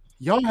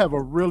have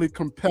a really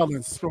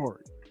compelling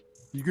story.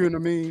 You get what I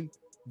mean?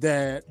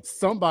 That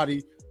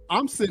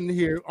I'm sitting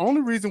here,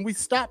 only reason we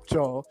stopped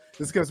y'all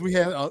is because we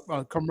had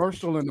a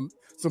commercial and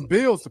some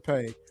bills to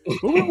pay.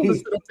 But we want to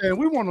sit up there and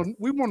we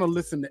want to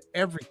listen to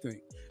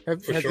everything.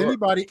 Has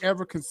anybody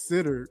ever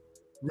considered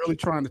really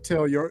trying to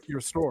tell your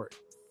story?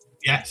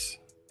 Yes,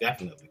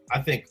 definitely.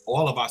 I think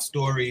all of our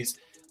stories,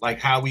 like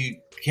how we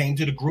came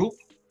to the group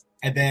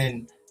and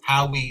then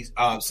how we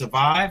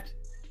survived,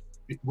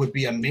 would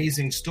be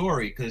amazing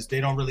story because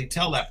they don't really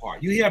tell that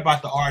part. You hear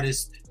about the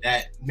artists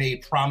that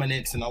made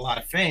prominence and a lot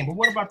of fame, but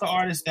what about the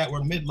artists that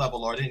were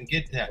mid-level or didn't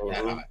get that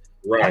high?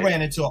 Right. I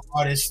ran into an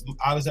artist.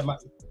 I was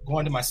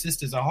going to my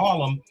sister's in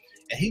Harlem,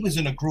 and he was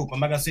in a group. I'm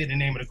not gonna say the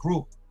name of the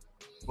group,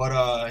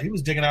 but he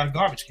was digging out a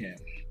garbage can.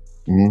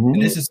 Mm-hmm.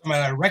 And this is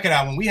somebody had a record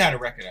out when we had a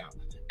record out,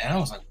 and I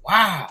was like,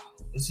 "Wow,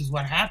 this is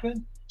what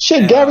happened." Shit,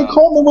 and, Gary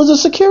Coleman was a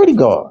security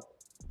guard.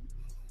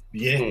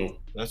 Yeah,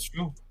 that's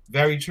true.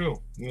 Very true.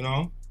 You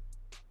know,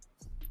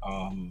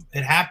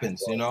 it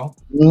happens. You know,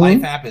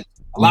 life happens.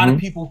 A lot of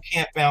people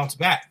can't bounce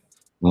back.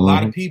 A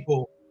lot of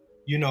people.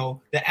 You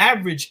know, the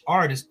average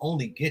artist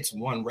only gets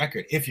one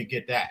record, if you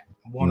get that,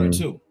 one or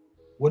two.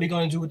 What are you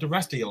going to do with the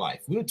rest of your life?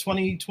 We were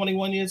 20,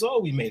 21 years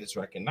old. We made this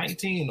record,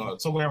 19 or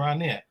somewhere around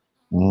there.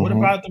 What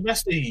about the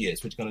rest of the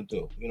years? What you going to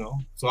do? You know,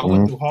 so I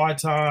went through hard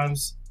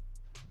times,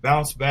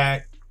 bounced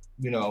back,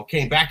 you know,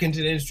 came back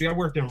into the industry. I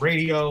worked in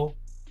radio,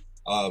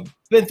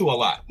 been through a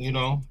lot, you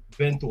know,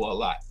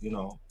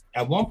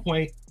 At one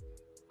point,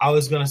 I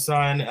was going to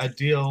sign a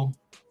deal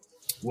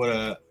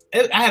with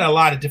I had a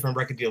lot of different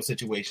record deal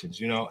situations,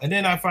 you know, and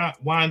then I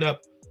wind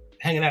up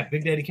hanging out at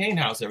Big Daddy Kane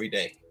house every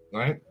day,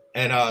 right?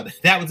 And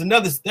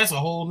that's a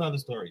whole nother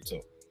story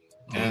too.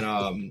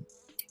 And,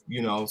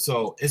 you know,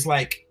 so it's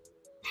like,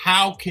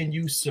 how can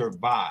you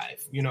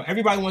survive? You know,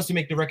 everybody wants to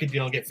make the record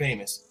deal and get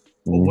famous.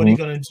 But what are you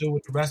going to do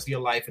with the rest of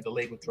your life if the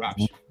label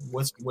drops you? How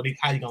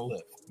are you going to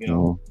live, you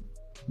know?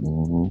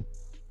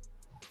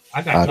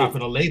 I got dropped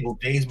from a label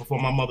days before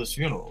my mother's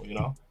funeral, you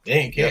know? They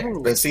ain't care. Yeah,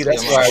 but see,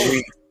 that's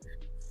why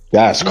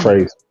That's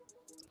crazy.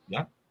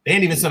 Yeah, they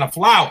didn't even send a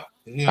flower.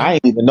 You know? I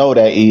didn't even know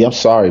that, E. I'm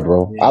sorry,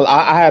 bro. Yeah.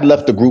 I had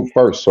left the group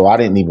first, so I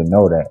didn't even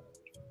know that.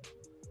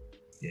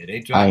 Yeah, they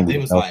dropped. It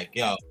was like,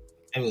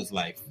 it's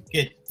like,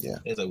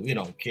 we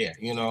don't care,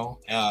 you know.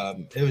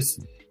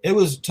 It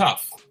was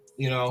tough,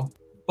 you know,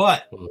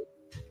 but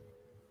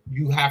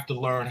you have to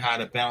learn how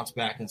to bounce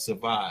back and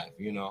survive,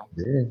 you know.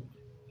 Yeah.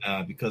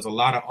 Because a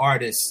lot of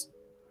artists,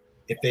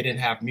 if they didn't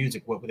have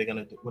music, what are they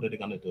gonna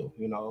do?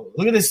 You know,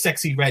 look at this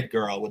sexy red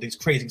girl with these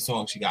crazy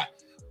songs she got.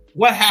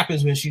 What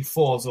happens when she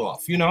falls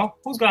off? You know,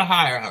 who's gonna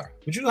hire her?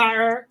 Would you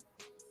hire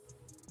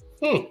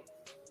her?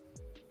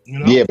 You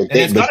know? Yeah, but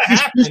she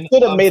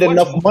should have made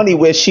enough money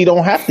where she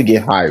don't have to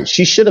get hired.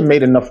 She should have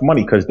made enough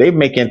money because they're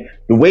making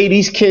the way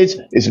these kids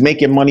is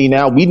making money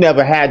now. We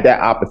never had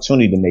that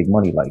opportunity to make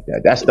money like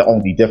that. That's the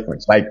only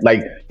difference. Like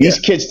these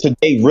kids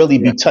today really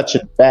be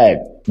touching the bag.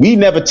 We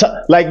never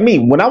like me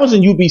when I was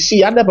in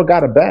UBC. I never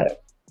got a bag.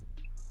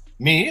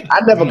 Me either. I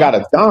never got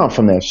a dime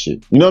from that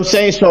shit. You know what I'm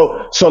saying?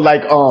 So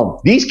like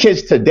these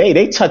kids today,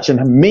 they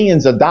touching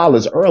millions of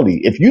dollars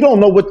early. If you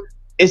don't know what.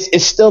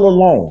 It's still a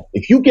loan.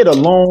 If you get a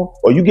loan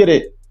or you get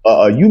it,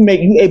 you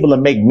able to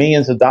make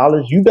millions of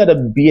dollars. You better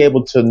be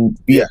able to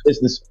be a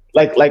business.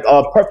 Like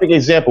a perfect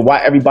example. Why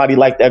everybody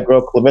like that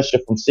girl Clarissa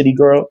from City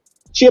Girl?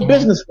 She a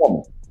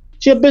businesswoman.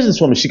 She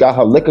got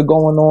her liquor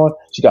going on.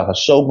 She got her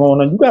show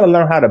going on. You got to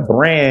learn how to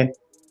brand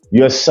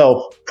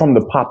yourself from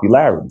the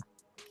popularity.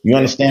 You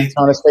understand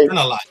what I'm trying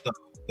to say?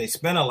 They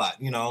spend a lot.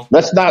 You know.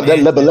 Let's not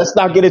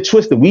get it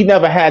twisted. We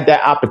never had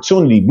that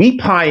opportunity. We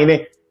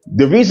pioneered.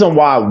 The reason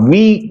why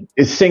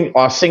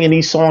are singing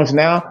these songs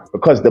now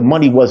because the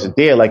money wasn't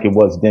there like it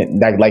was then,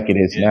 like it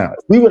is now. If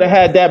we would have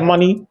had that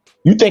money,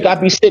 you think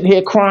I'd be sitting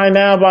here crying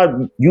now about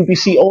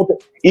UBC older?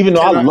 Even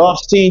though I love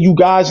seeing you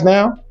guys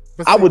now,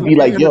 I would be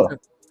like, yo.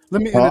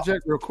 Let me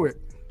interject real quick.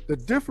 The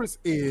difference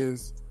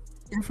is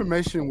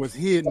information was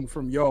hidden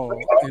from y'all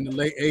in the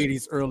late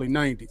 80s, early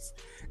 90s.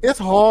 It's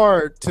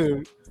hard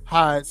to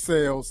hide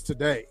sales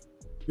today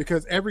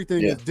because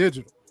everything is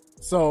digital.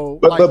 So,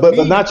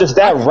 but not just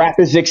that. Rap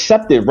is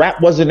accepted. Rap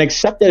wasn't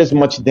accepted as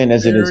much then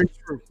as it is.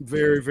 True.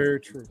 Very, very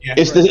true. Yeah.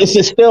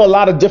 It's still a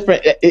lot of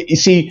different. You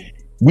see,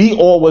 we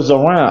all was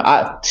around.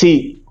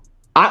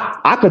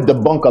 I could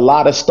debunk a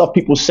lot of stuff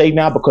people say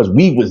now because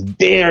we was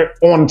there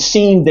on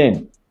scene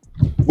then.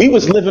 We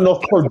was living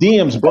off per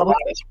diems, bro.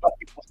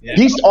 Yeah.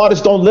 These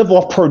artists don't live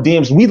off per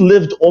diems. We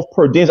lived off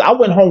per diems. I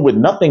went home with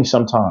nothing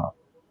sometimes.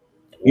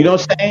 You know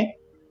what I'm saying?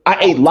 I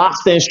ate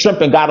lobster and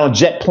shrimp and got on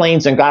jet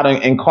planes and got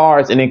in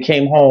cars and then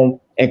came home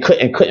and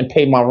couldn't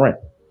pay my rent.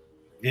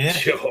 Yeah.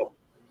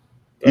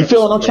 You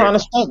feel what I'm trying to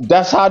say?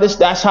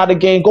 That's how the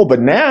game go.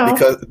 But now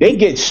because they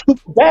get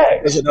super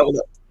bad.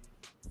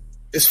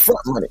 It's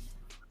front money.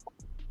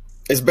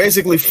 It's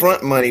basically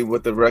front money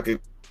what the record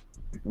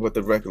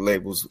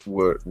labels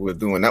were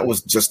doing. That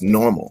was just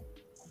normal.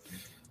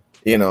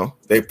 You know,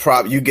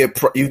 you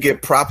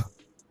get propped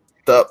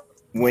up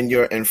when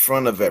you're in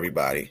front of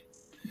everybody.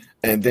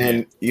 And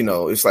then, you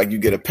know, it's like you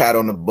get a pat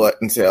on the butt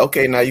and say,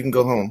 okay, now you can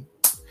go home.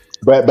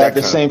 But at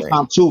the same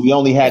time, too, we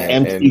only had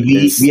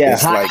MTV. We had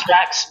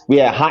Tracks. We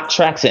had Hot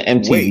Tracks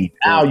and MTV.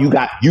 Now you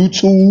got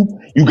YouTube.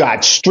 You got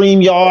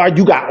StreamYard.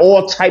 You got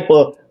all type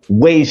of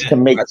ways to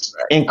make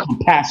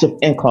passive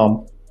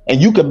income.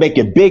 And you can make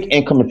a big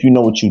income if you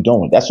know what you're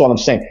doing. That's what I'm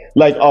saying.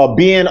 Like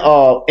being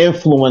an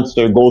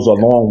influencer goes a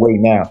long way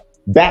now.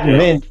 Back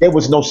then, there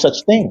was no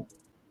such thing.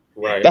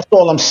 Right. That's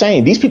all I'm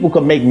saying. These people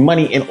can make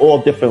money in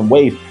all different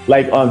ways.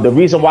 Like the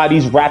reason why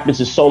these rappers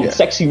is so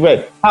Sexy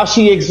Red, how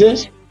she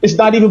exists, it's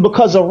not even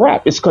because of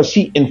rap. It's because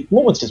she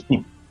influences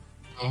people.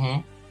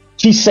 Mm-hmm.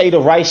 She say the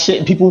right shit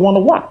and people want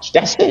to watch.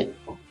 That's it.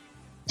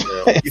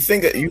 Yeah. You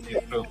think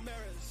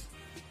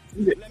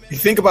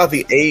about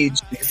the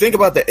age. You think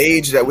about the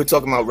age that we're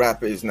talking about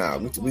rappers now.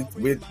 We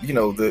you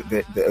know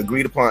the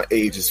agreed upon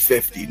age is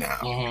 50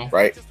 now,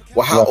 right?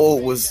 Well, how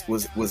old was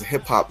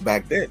hip hop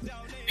back then?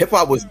 Hip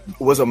hop was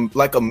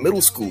like a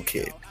middle school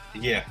kid.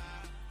 Yeah.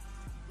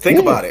 Think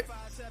about it.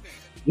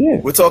 Yeah.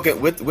 We're talking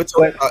about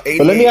 88,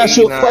 but let me ask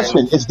you a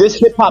question. Is this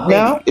hip hop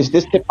now? Is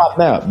this hip hop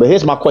now? But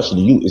here's my question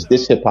to you. Is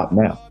this hip hop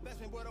now?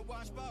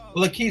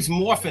 Well, it keeps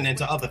morphing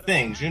into other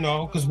things, you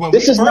know, because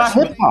this is not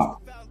hip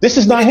hop. This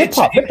is not hip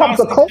hop. Hip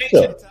hop's a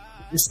culture.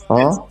 It's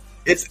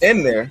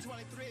in there.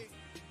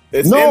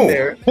 It's in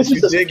there. This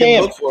is a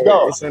scam.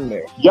 It's in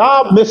there.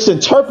 Y'all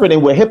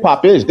misinterpreting what hip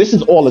hop is. This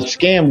is all a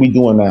scam we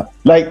doing now.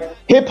 Like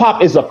hip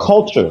hop is a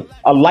culture,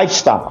 a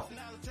lifestyle.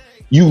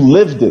 You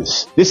live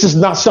this. This is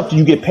not something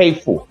you get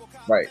paid for.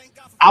 Right.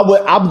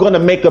 I'm gonna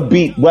make a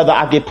beat whether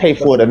I get paid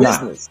for it or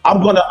not.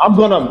 I'm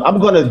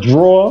gonna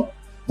draw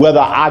whether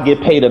I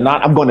get paid or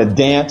not. I'm gonna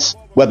dance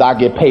whether I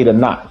get paid or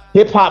not.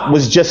 Hip hop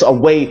was just a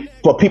way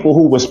for people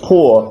who was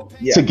poor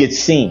to get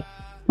seen.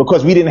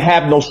 Because we didn't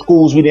have no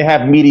schools, we didn't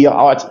have media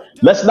arts.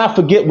 Let's not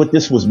forget what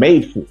this was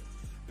made for.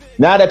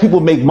 Now that people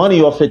make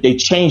money off it, they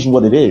change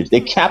what it is. They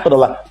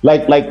capitalize.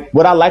 Like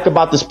what I like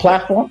about this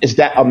platform is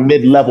that a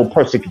mid-level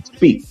person can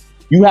speak.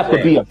 You have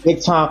to be a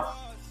big time.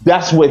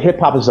 That's what hip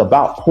hop is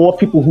about. Poor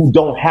people who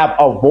don't have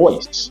a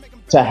voice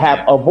to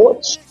have a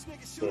voice.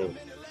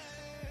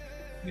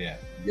 Yeah.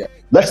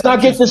 Let's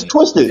not get this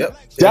twisted. Yep.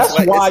 That's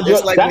why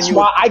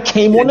I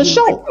came on the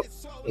show.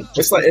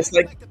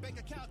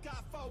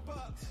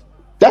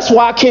 That's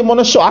why I came on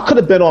the show. I could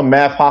have been on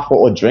Math Hoffa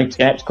or Drink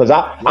Champs because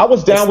I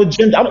was down with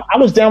Jim. I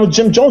was down with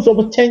Jim Jones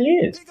over 10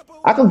 years.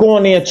 I could go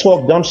on there and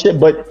talk dumb shit,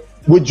 but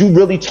would you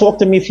really talk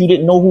to me if you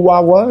didn't know who I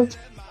was?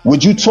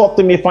 Would you talk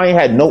to me if I ain't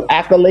had no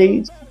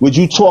accolades? Would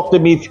you talk to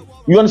me if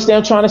you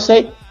understand what I'm trying to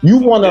say? You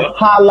want to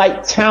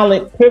highlight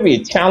talent,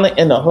 period. Talent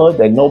in the hood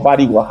that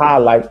nobody will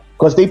highlight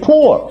because they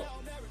poor.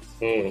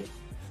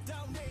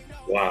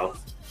 Wow.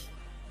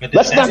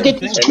 Let's not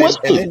get this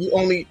twisted. And then you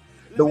only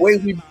the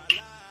way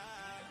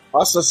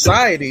our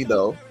society,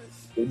 though,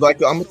 like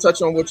I'm gonna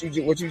touch on what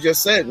you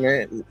just said,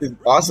 man.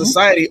 Our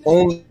society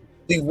only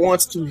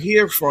wants to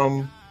hear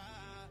from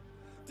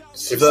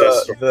who's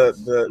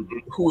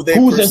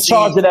in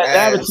charge of that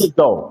narrative,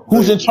 though.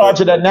 Who's in charge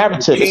of that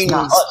narrative? It's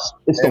not us.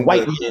 It's the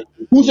white man.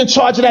 Who's in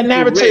charge of that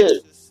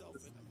narrative?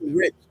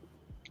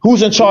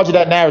 Who's in charge of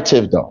that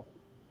narrative, though?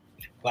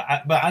 But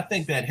I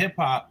think that hip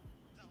hop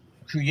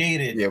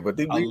created a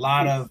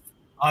lot of.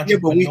 Yeah,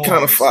 but we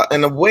kind of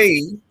in a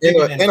way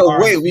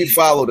we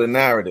follow the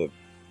narrative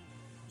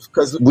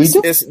because we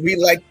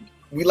like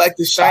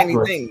the shiny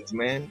things,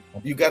 man.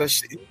 You gotta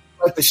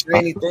like the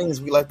shiny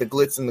things. We like the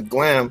glitz and the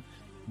glam.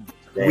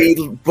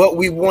 But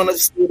we want to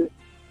see it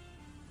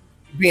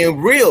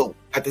being real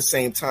at the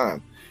same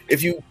time.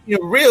 If you're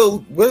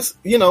real,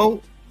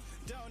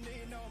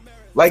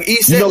 Like he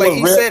said,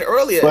 said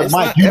earlier, but it's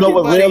Mike, not you know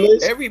what real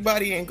is?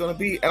 Everybody ain't gonna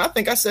be, and I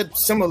think I said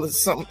something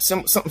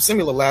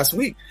similar last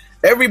week.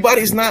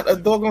 Everybody's not a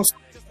doggone.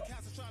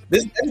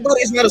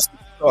 Everybody's not a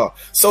superstar.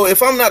 So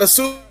if I'm not a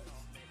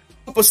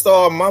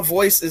superstar, my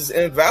voice is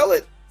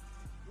invalid.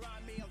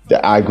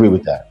 I agree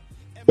with that.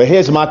 But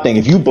here's my thing: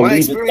 if you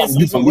believe it,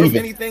 you believe it.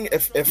 Anything.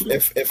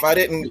 If I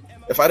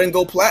didn't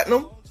go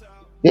platinum.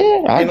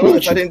 Yeah, I agree.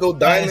 If I didn't go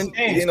diamond,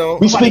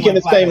 we speak in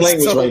the same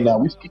language right now.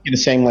 We speak in the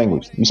same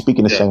language. We speak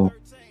in the same.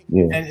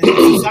 Yeah. And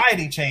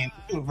society changed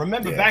too.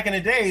 Remember back in the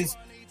days,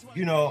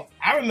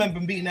 I remember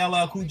meeting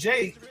LL Cool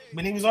J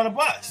when he was on a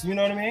bus. You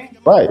know what I mean?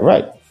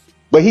 Right.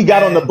 But he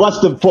got on the bus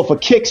for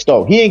kicks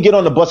though. He didn't get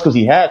on the bus because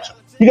he had to.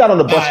 He got on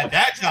the bus. At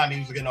that time,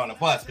 he was getting on the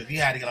bus because he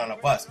had to get on a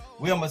bus.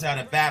 We almost had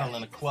a battle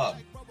in the club.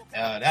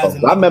 I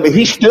remember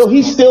he still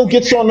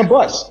gets on the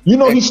bus.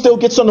 He still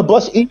gets on the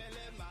bus.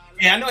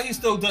 Yeah, I know he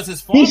still does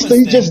his He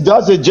just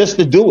does it just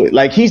to do it.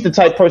 Like he's the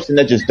type of person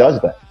that just does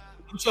that.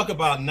 I'm talking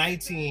about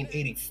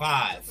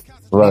 1985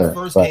 when it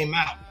first came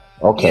out.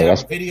 Okay,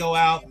 that's video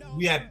out.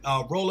 We had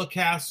Roller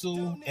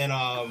Castle and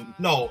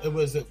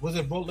was it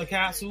Roller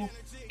Castle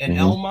and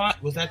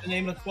Elmont? Was that the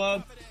name of the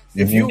club?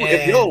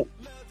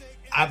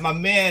 My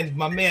man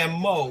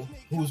Mo,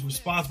 who's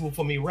responsible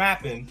for me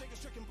rapping,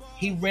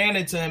 he ran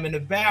into him in the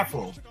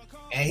bathroom.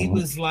 And he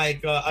was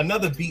like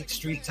another Beat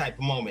Street type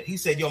of moment. He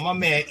said, "Yo, my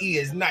man E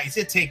is nice.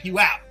 He'll take you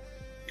out."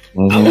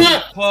 I was in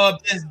the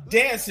club just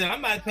dancing.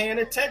 I'm not paying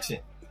attention.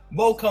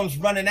 Mo comes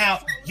running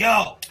out.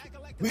 Yo,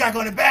 we got to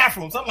go to the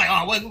bathroom. So I'm like,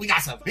 oh, we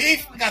got some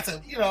beef? We got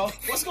some,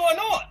 what's going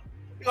on?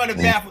 We go to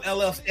the bathroom.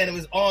 LL standing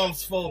with his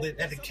arms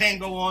folded, had the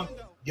Kango on.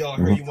 Yo, I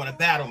heard you want to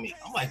battle me.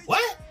 I'm like,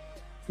 what?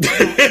 You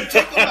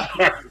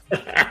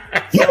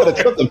would have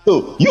took him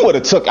too. You would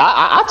have took.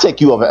 I take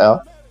you over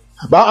L.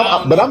 But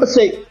I'm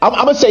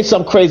gonna say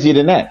something crazier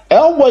than that.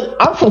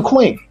 I'm from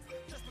Queens.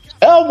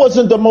 L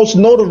wasn't the most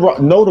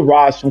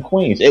notarized from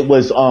Queens. It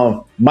was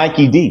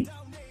Mikey D.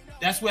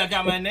 That's where I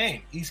got my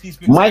name.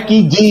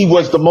 Mikey D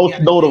was the most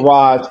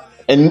notarized,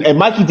 and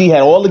Mikey D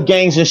had all the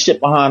gangs and shit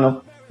behind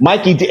him.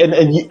 Mikey D, and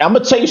I'm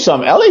gonna tell you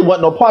something. LA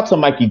wasn't no parts of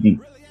Mikey D.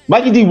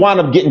 Mikey D wound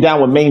up getting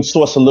down with Main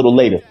Source a little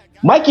later.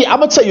 I'm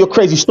gonna tell you a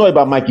crazy story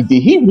about Mikey D.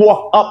 He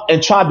walked up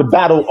and tried to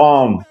battle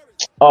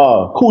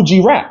Cool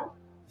G Rap.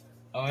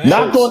 Oh, yeah.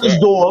 Knocked on his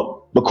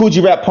door, but Cool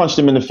G Rap punched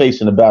him in the face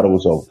and the battle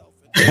was over.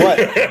 But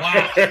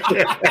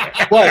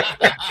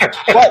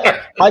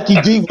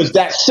Mikey D was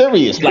that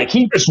serious. Like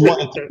he just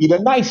wanted to be the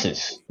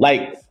nicest.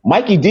 Like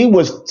Mikey D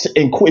was,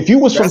 if you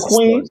was from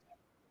Queens,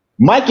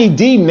 Mikey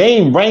D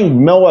name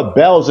rang more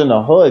bells in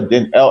the hood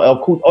than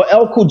LL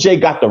Cool J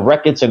got the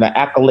records and the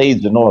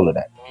accolades and all of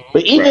that.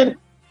 But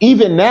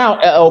even now,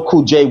 LL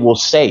Cool J will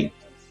say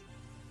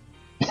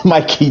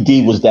Mikey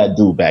D was that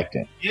dude back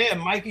then. Yeah,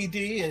 Mikey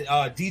D and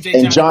DJ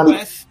and Johnny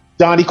West.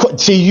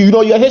 See,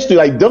 your history,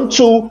 like them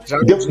two.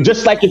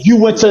 Just like if you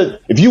went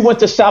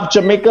to South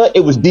Jamaica,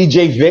 it was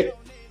DJ Vic.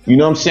 You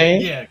know what I'm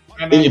saying? Yeah.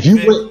 And if you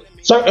went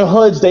certain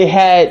hoods, they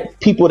had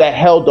people that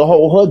held the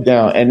whole hood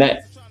down, and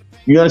that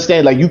you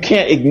understand. Like you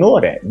can't ignore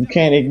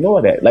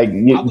that. Like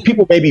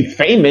people may be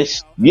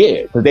famous,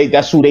 because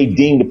that's who they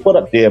deemed to put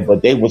up there,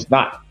 but they was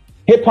not.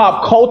 Hip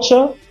hop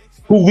culture,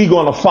 who we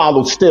gonna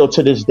follow still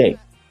to this day.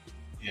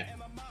 Yeah.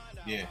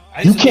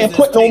 You can't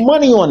put no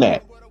money on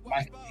that.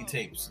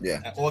 Tapes.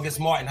 At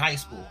August Martin High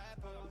School.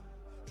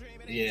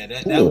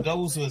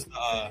 Those was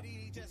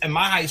in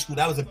my high school.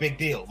 That was a big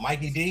deal.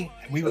 Mikey D.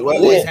 We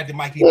always had the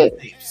Mikey D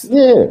tapes.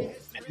 Yeah.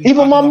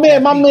 Even my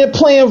man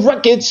playing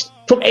records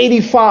from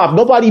 '85.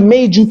 Nobody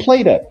made you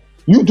play that.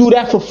 You do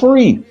that for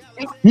free.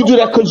 You do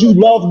that because you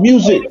love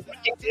music.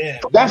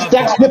 That's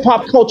hip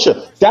hop culture.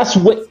 That's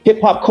what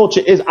hip hop culture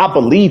is. I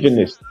believe in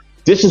this.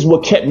 This is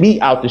what kept me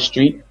out the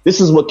street.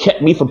 This is what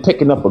kept me from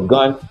picking up a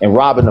gun and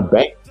robbing a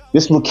bank.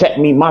 This is what kept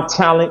me my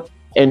talent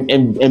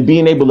and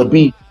being able to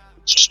be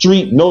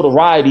street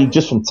notoriety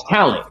just from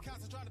talent,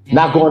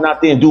 not going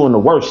out there and doing the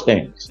worst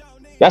things.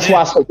 That's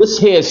why I said this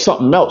here is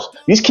something else.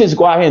 These kids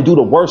go out here and do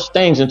the worst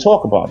things and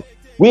talk about it.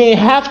 We ain't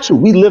have to.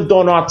 We lived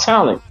on our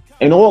talent.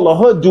 And all the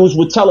hood dudes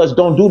would tell us,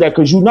 don't do that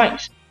because you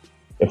nice.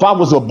 If I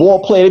was a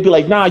ball player, they'd be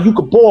like, nah, you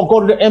could ball,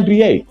 go to the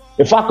NBA.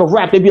 If I could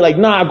rap, they'd be like,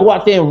 nah, go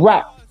out there and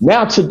rap.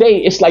 Now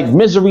today, it's like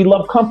misery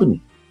love company.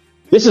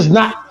 This is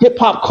not hip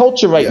hop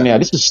culture right now.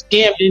 This is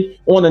scamming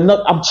on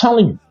another. I'm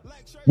telling you,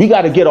 we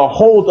got to get a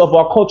hold of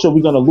our culture.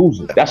 We're going to lose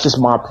it. That's just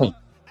my opinion.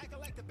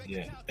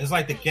 Yeah. It's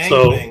like the gang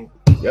thing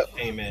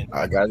came in.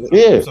 I got it.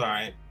 Yeah.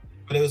 Sorry.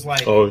 But it was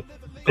like,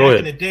 back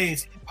in the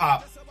days, hip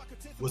hop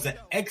was an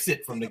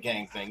exit from the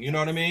gang thing. You know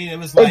what I mean? It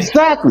was like.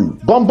 Exactly.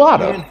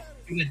 Bombada.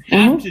 You didn't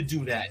have to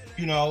do that,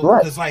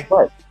 because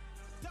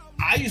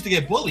I used to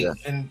get bullied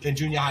in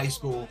junior high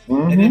school,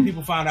 and then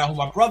people found out who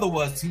my brother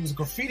was. He was a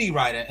graffiti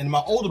writer, and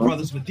my older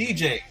brothers were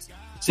DJs.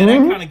 So that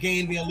kind of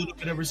gained me a little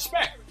bit of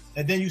respect.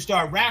 And then you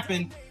start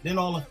rapping, then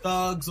all the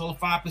thugs, all the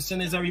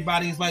 5%ers,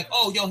 everybody's like,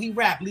 "Oh, yo, he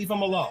rap, leave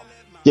him alone."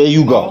 There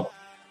you go.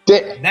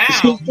 Now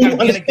you gotta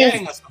get a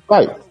gang or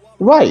something.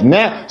 Right.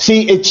 Now,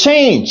 see, it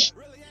changed.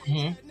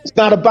 It's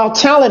not about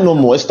talent no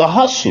more. It's the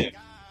hustle.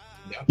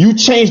 You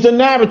changed the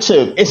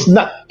narrative. It's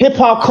not hip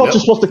hop culture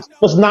supposed to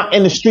keep us not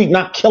in the street,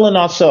 not killing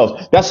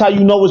ourselves. That's how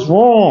you know it's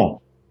wrong.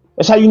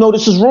 That's how you know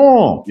this is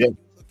wrong. Yeah.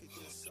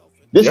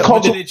 This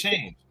culture. When did it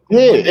change?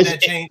 Yeah, When did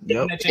that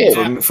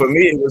change? For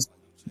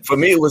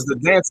me, it was the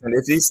dancing.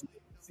 If they see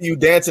you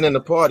dancing in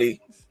the party,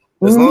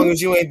 as long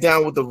as you ain't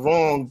down with the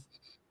wrong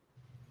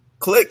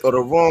clique or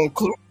the wrong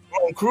crew,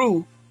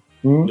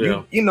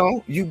 you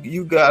know,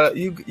 you got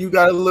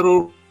a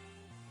little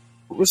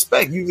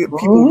respect. You get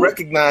people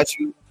recognize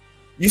you.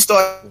 You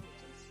start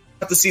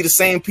to see the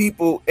same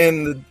people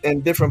in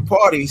different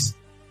parties,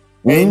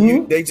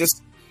 and they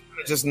just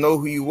know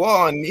who you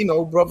are. And you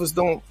know, brothers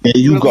don't. There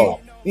you go.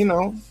 You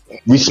know,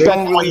 respect they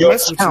don't really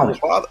mess with you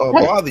or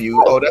bother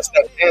you. Oh, that's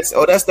that dance.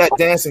 Oh, that's that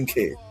dancing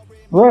kid.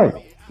 Right.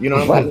 You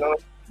know what I mean?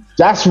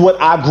 That's what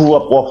I grew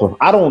up off of.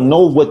 I don't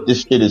know what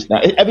this shit is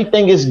now.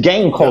 Everything is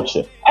gang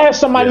culture. I had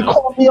somebody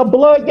call me a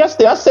blood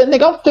yesterday. I said,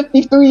 nigga, I'm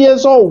 53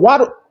 years old.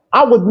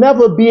 I would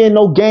never be in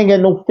no gang at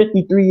no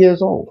 53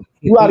 years old.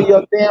 You out of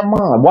your damn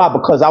mind. Why?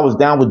 Because I was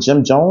down with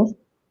Jim Jones?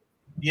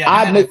 Yeah.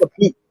 I'd make a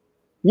peep.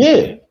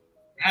 Yeah.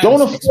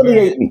 Don't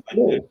affiliate me.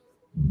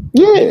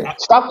 Yeah.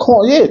 Stop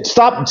calling. Yeah.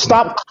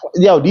 Stop.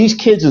 Yo, these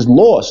kids is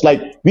lost.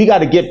 Like, we got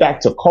to get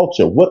back to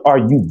culture. What are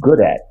you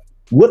good at?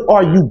 What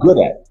are you good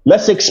at?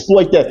 Let's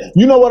exploit that.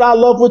 You know what I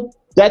love with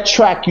that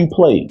track you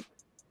played?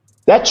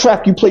 That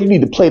track you played, you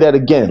need to play that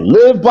again.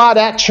 Live by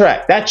that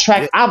track. That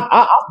track,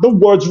 the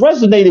words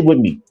resonated with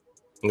me.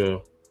 Yeah.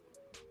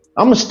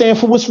 I'm going to stand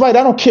for what's right.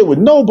 I don't care what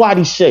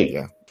nobody say.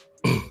 Yeah.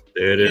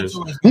 There it is.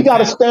 We got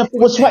to stand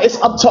for what's right.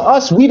 It's up to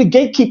us. We the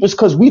gatekeepers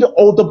because we the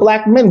older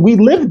black men. We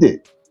lived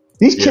it.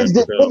 These kids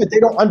didn't live it. They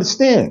don't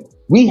understand.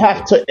 We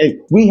have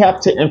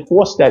to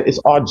enforce that. It's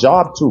our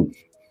job too.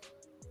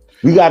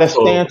 We got to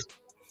stand.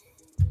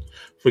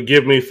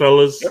 Forgive me,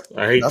 fellas.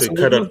 I hate to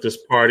cut up this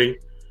party,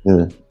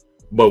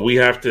 but we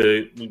have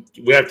to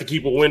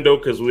keep a window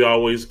because we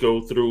always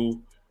go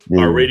through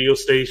our radio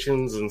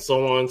stations and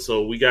so on.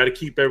 So we got to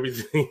keep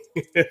everything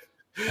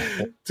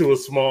to a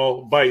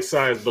small bite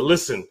size. But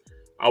listen,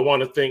 I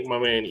want to thank my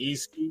man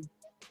Easky,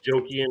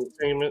 Jokey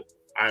Entertainment.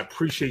 I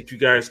appreciate you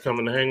guys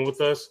coming to hang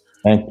with us.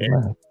 Thank you,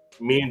 man.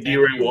 Me and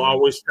D-Ray will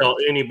always tell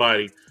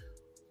anybody,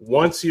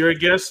 once you're a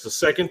guest, the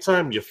second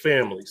time, you're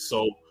family.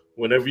 So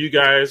whenever you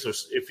guys, or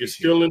if you're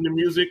still in the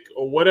music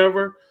or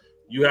whatever,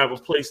 you have a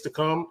place to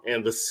come.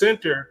 And the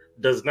center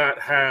does not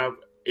have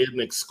an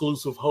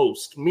exclusive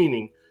host,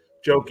 meaning,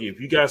 Jokey, if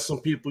you got some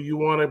people you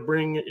want to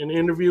bring an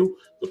interview,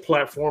 the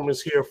platform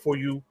is here for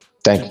you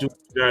to do what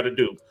you got to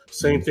do.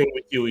 Same thing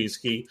with you,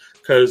 Easky,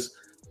 because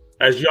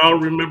as y'all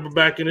remember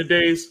back in the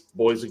days,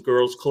 Boys and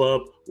Girls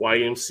Club,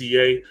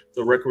 YMCA,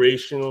 the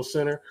recreational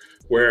center,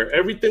 where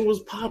everything was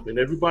popping.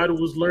 Everybody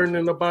was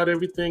learning about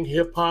everything,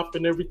 hip hop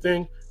and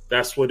everything.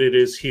 That's what it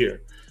is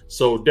here.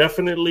 So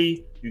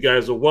definitely, you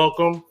guys are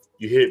welcome.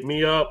 You hit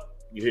me up,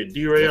 you hit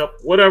D-Ray up,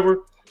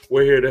 whatever.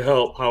 We're here to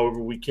help however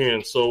we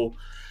can. So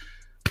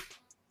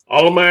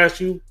all I'm going to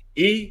ask you,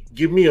 E,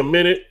 give me a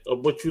minute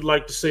of what you'd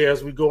like to say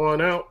as we go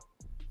on out.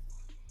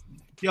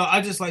 Yo,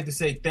 I just like to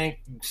say thank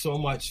you so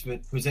much for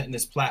presenting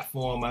this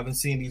platform. I haven't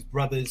seen these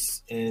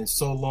brothers in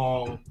so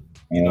long.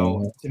 You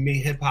know, to me,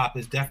 hip hop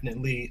is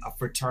definitely a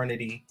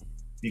fraternity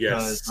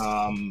because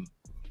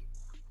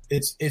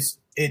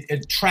it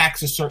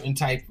attracts a certain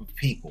type of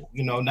people.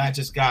 You know, not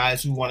just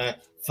guys who want to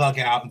thug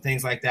out and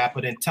things like that,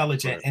 but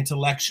intelligent,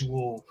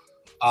 intellectual,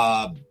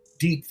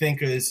 deep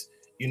thinkers.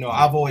 You know,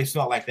 I've always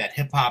felt like that.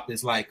 Hip hop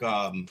is like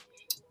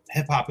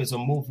hip hop is a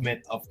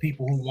movement of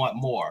people who want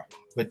more,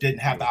 but didn't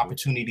have the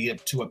opportunity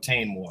to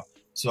obtain more.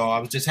 So I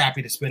was just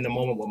happy to spend a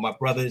moment with my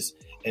brothers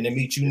and to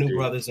meet you new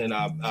brothers, and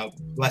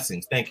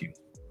blessings. Thank you.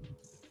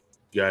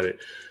 Got it.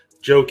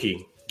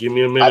 Jokey, give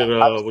me a minute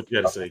what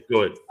you got to say.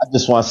 Go ahead. I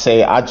just want to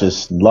say I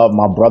just love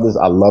my brothers.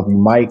 I love you,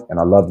 Mike, and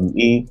I love you,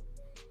 E.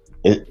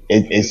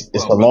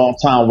 It's a long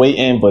time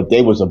waiting, but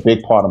they was a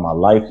big part of my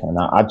life, and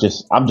I'm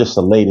just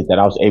elated that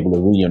I was able to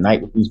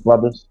reunite with these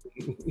brothers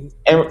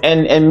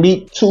and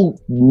meet two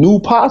new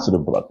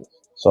positive brothers.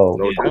 So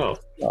no doubt.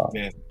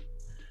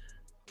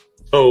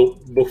 So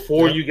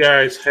before you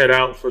guys head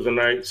out for the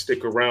night,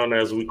 stick around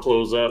as we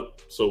close up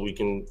so we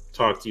can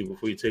talk to you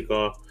before you take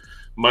off.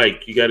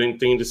 Mike, you got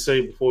anything to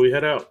say before we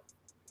head out?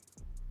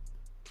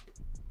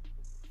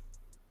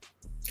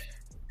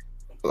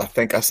 I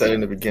think I said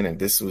in the beginning,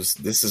 this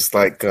is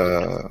like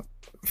a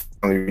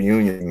family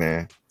reunion,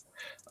 man.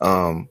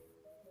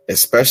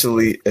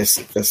 Especially,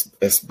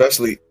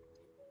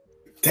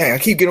 dang, I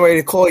keep getting ready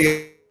to call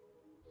you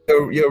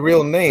your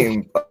real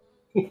name,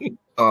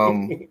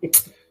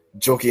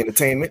 Jokey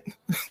Entertainment.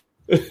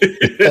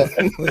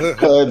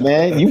 Good,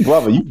 man, you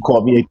brother, you can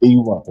call me anything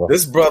you want, bro.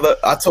 This brother,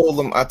 I told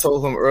him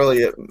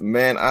earlier,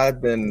 man.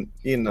 I've been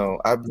on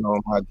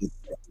my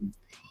detective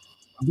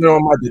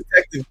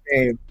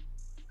game.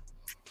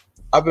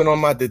 I've been on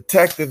my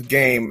detective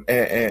game,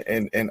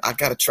 and I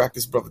gotta track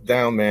this brother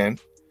down, man.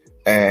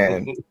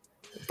 And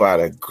by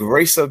the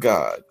grace of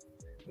God,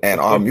 and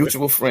our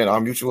mutual friend,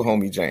 our mutual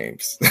homie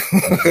James.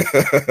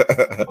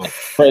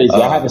 Crazy.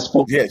 I haven't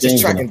spoken. Yeah,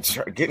 just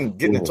getting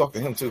to talk to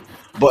him too.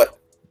 But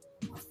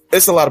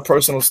it's a lot of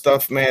personal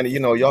stuff, man. You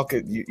know, y'all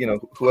could, you know,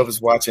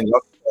 whoever's watching,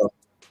 y'all.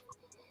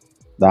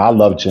 I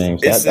love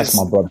James. That's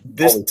my brother.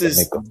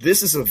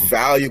 This is a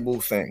valuable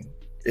thing.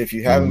 If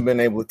you haven't been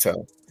able to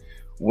tell,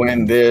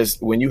 when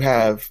you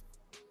have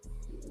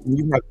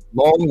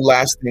long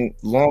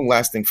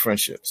lasting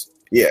friendships,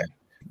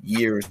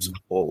 years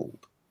old,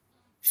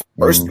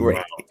 first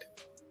grade,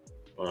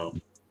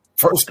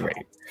 first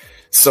grade.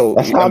 So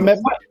that's how I met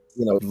my,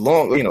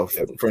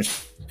 friendship.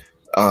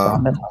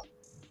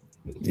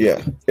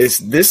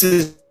 This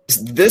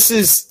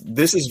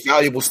is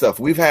valuable stuff.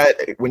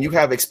 When you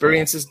have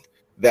experiences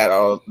that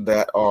are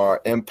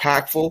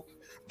impactful,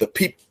 the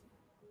people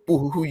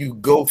who you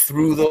go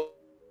through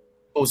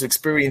those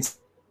experiences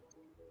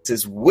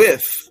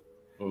with,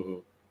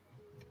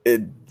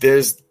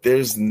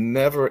 there's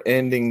never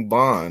ending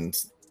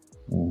bonds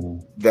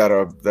that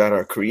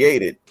are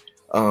created,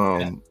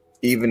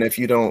 even if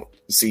you don't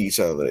see each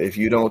other, if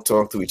you don't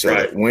talk to each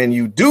other. When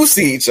you do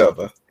see each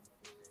other,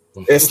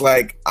 it's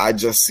like, I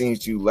just seen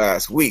you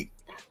last week.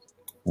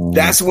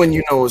 That's when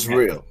you know it's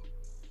real.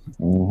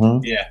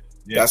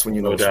 That's when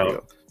you know it's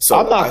real. So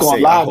I'm not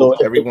gonna lie though.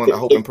 I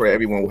hope and pray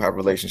everyone will have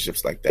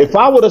relationships like that. If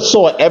I would have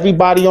saw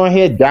everybody on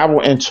here, Daryl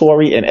and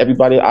Tori and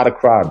everybody, I'd have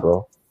cried,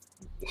 bro.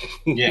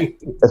 Yeah.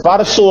 If I'd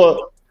have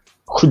saw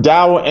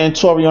Daryl and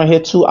Tori on here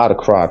too, I'd have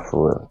cried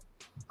for real.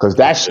 Because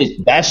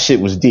that shit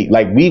was deep.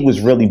 Like, we was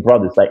really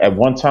brothers. Like, at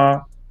one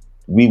time,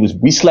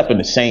 we slept in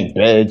the same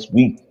beds.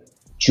 We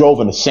drove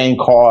in the same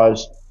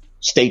cars,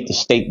 state to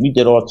state. We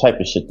did all type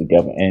of shit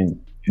together,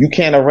 and you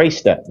can't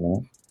erase that,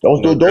 man.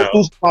 Those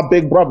are my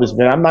big brothers,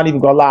 man. I'm not even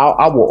gonna lie.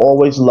 I will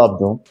always love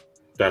them.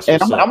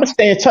 And I'm gonna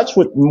stay in touch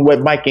with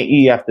Mike and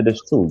E after this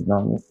too. You know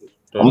what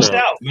I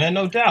mean?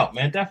 No doubt,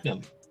 man,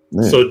 definitely.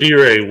 Man. So,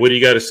 D-Ray, what do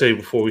you got to say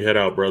before we head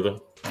out, brother?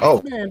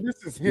 Oh man,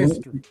 this is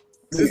history.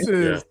 This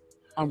is.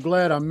 I'm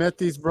glad I met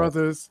these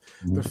brothers.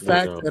 The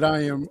fact that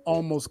I am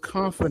almost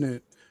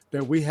confident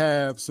that we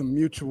have some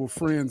mutual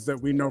friends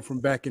that we know from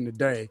back in the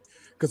day,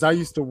 because I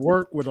used to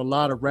work with a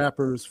lot of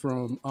rappers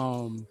from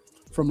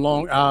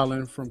Long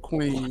Island, from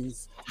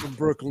Queens, from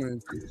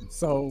Brooklyn.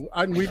 So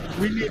we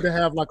need to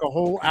have like a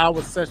whole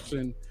hour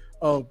session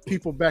of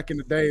people back in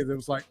the day that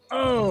was like,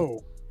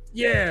 oh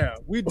yeah,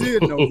 we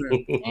did know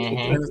them.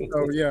 And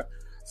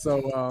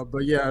so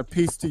but yeah,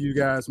 peace to you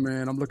guys,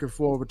 man. I'm looking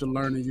forward to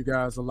learning you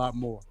guys a lot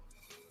more.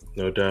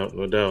 No doubt.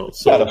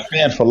 So, got a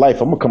fan for life.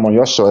 I'm gonna come on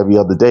your show every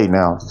other day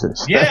now.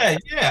 Yeah.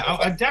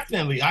 I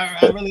definitely. I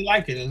really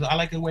like it. I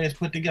like the way it's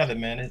put together,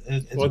 man.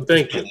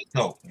 Thank you.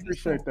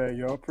 Appreciate that,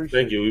 y'all.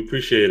 Thank you. We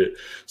appreciate it.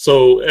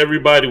 So,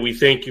 everybody, we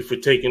thank you for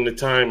taking the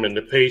time and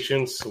the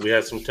patience. We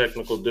had some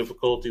technical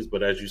difficulties,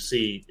 but as you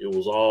see, it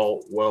was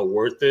all well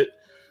worth it.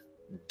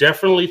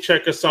 Definitely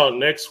check us out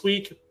next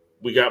week.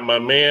 We got my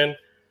man,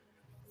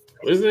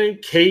 what's his name?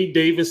 K.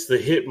 Davis, the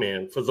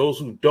Hitman. For those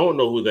who don't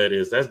know who that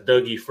is, that's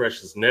Dougie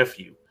Fresh's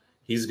nephew.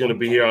 He's going to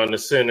be here on the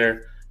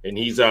center, and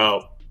he's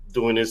out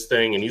doing his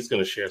thing, and he's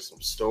going to share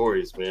some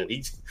stories, man.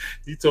 He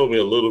told me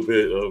a little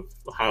bit of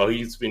how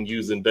he's been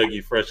using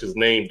Dougie Fresh's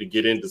name to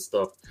get into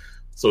stuff.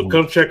 So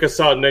come check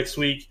us out next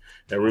week.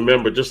 And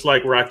remember, just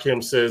like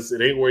Rakim says,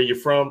 it ain't where you're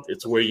from,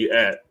 it's where you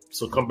at.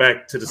 So come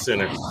back to the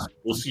center.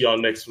 We'll see y'all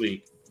next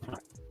week.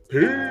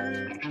 Peace.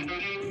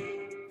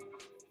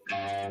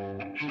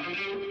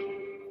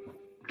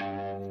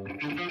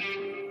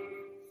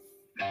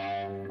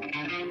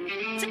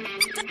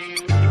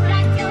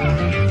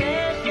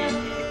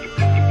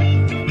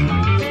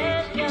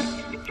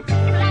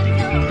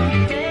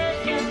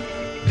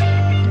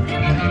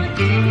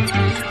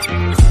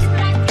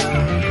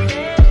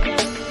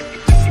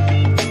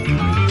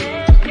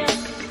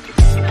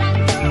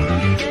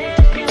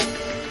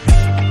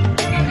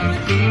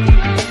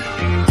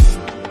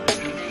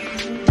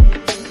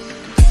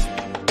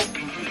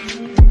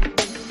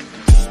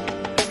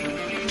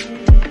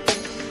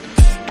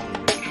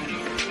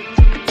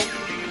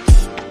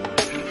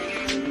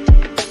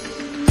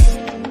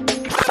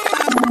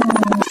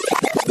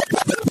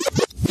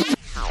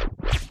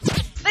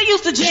 They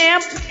used to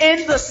jam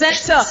in the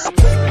center.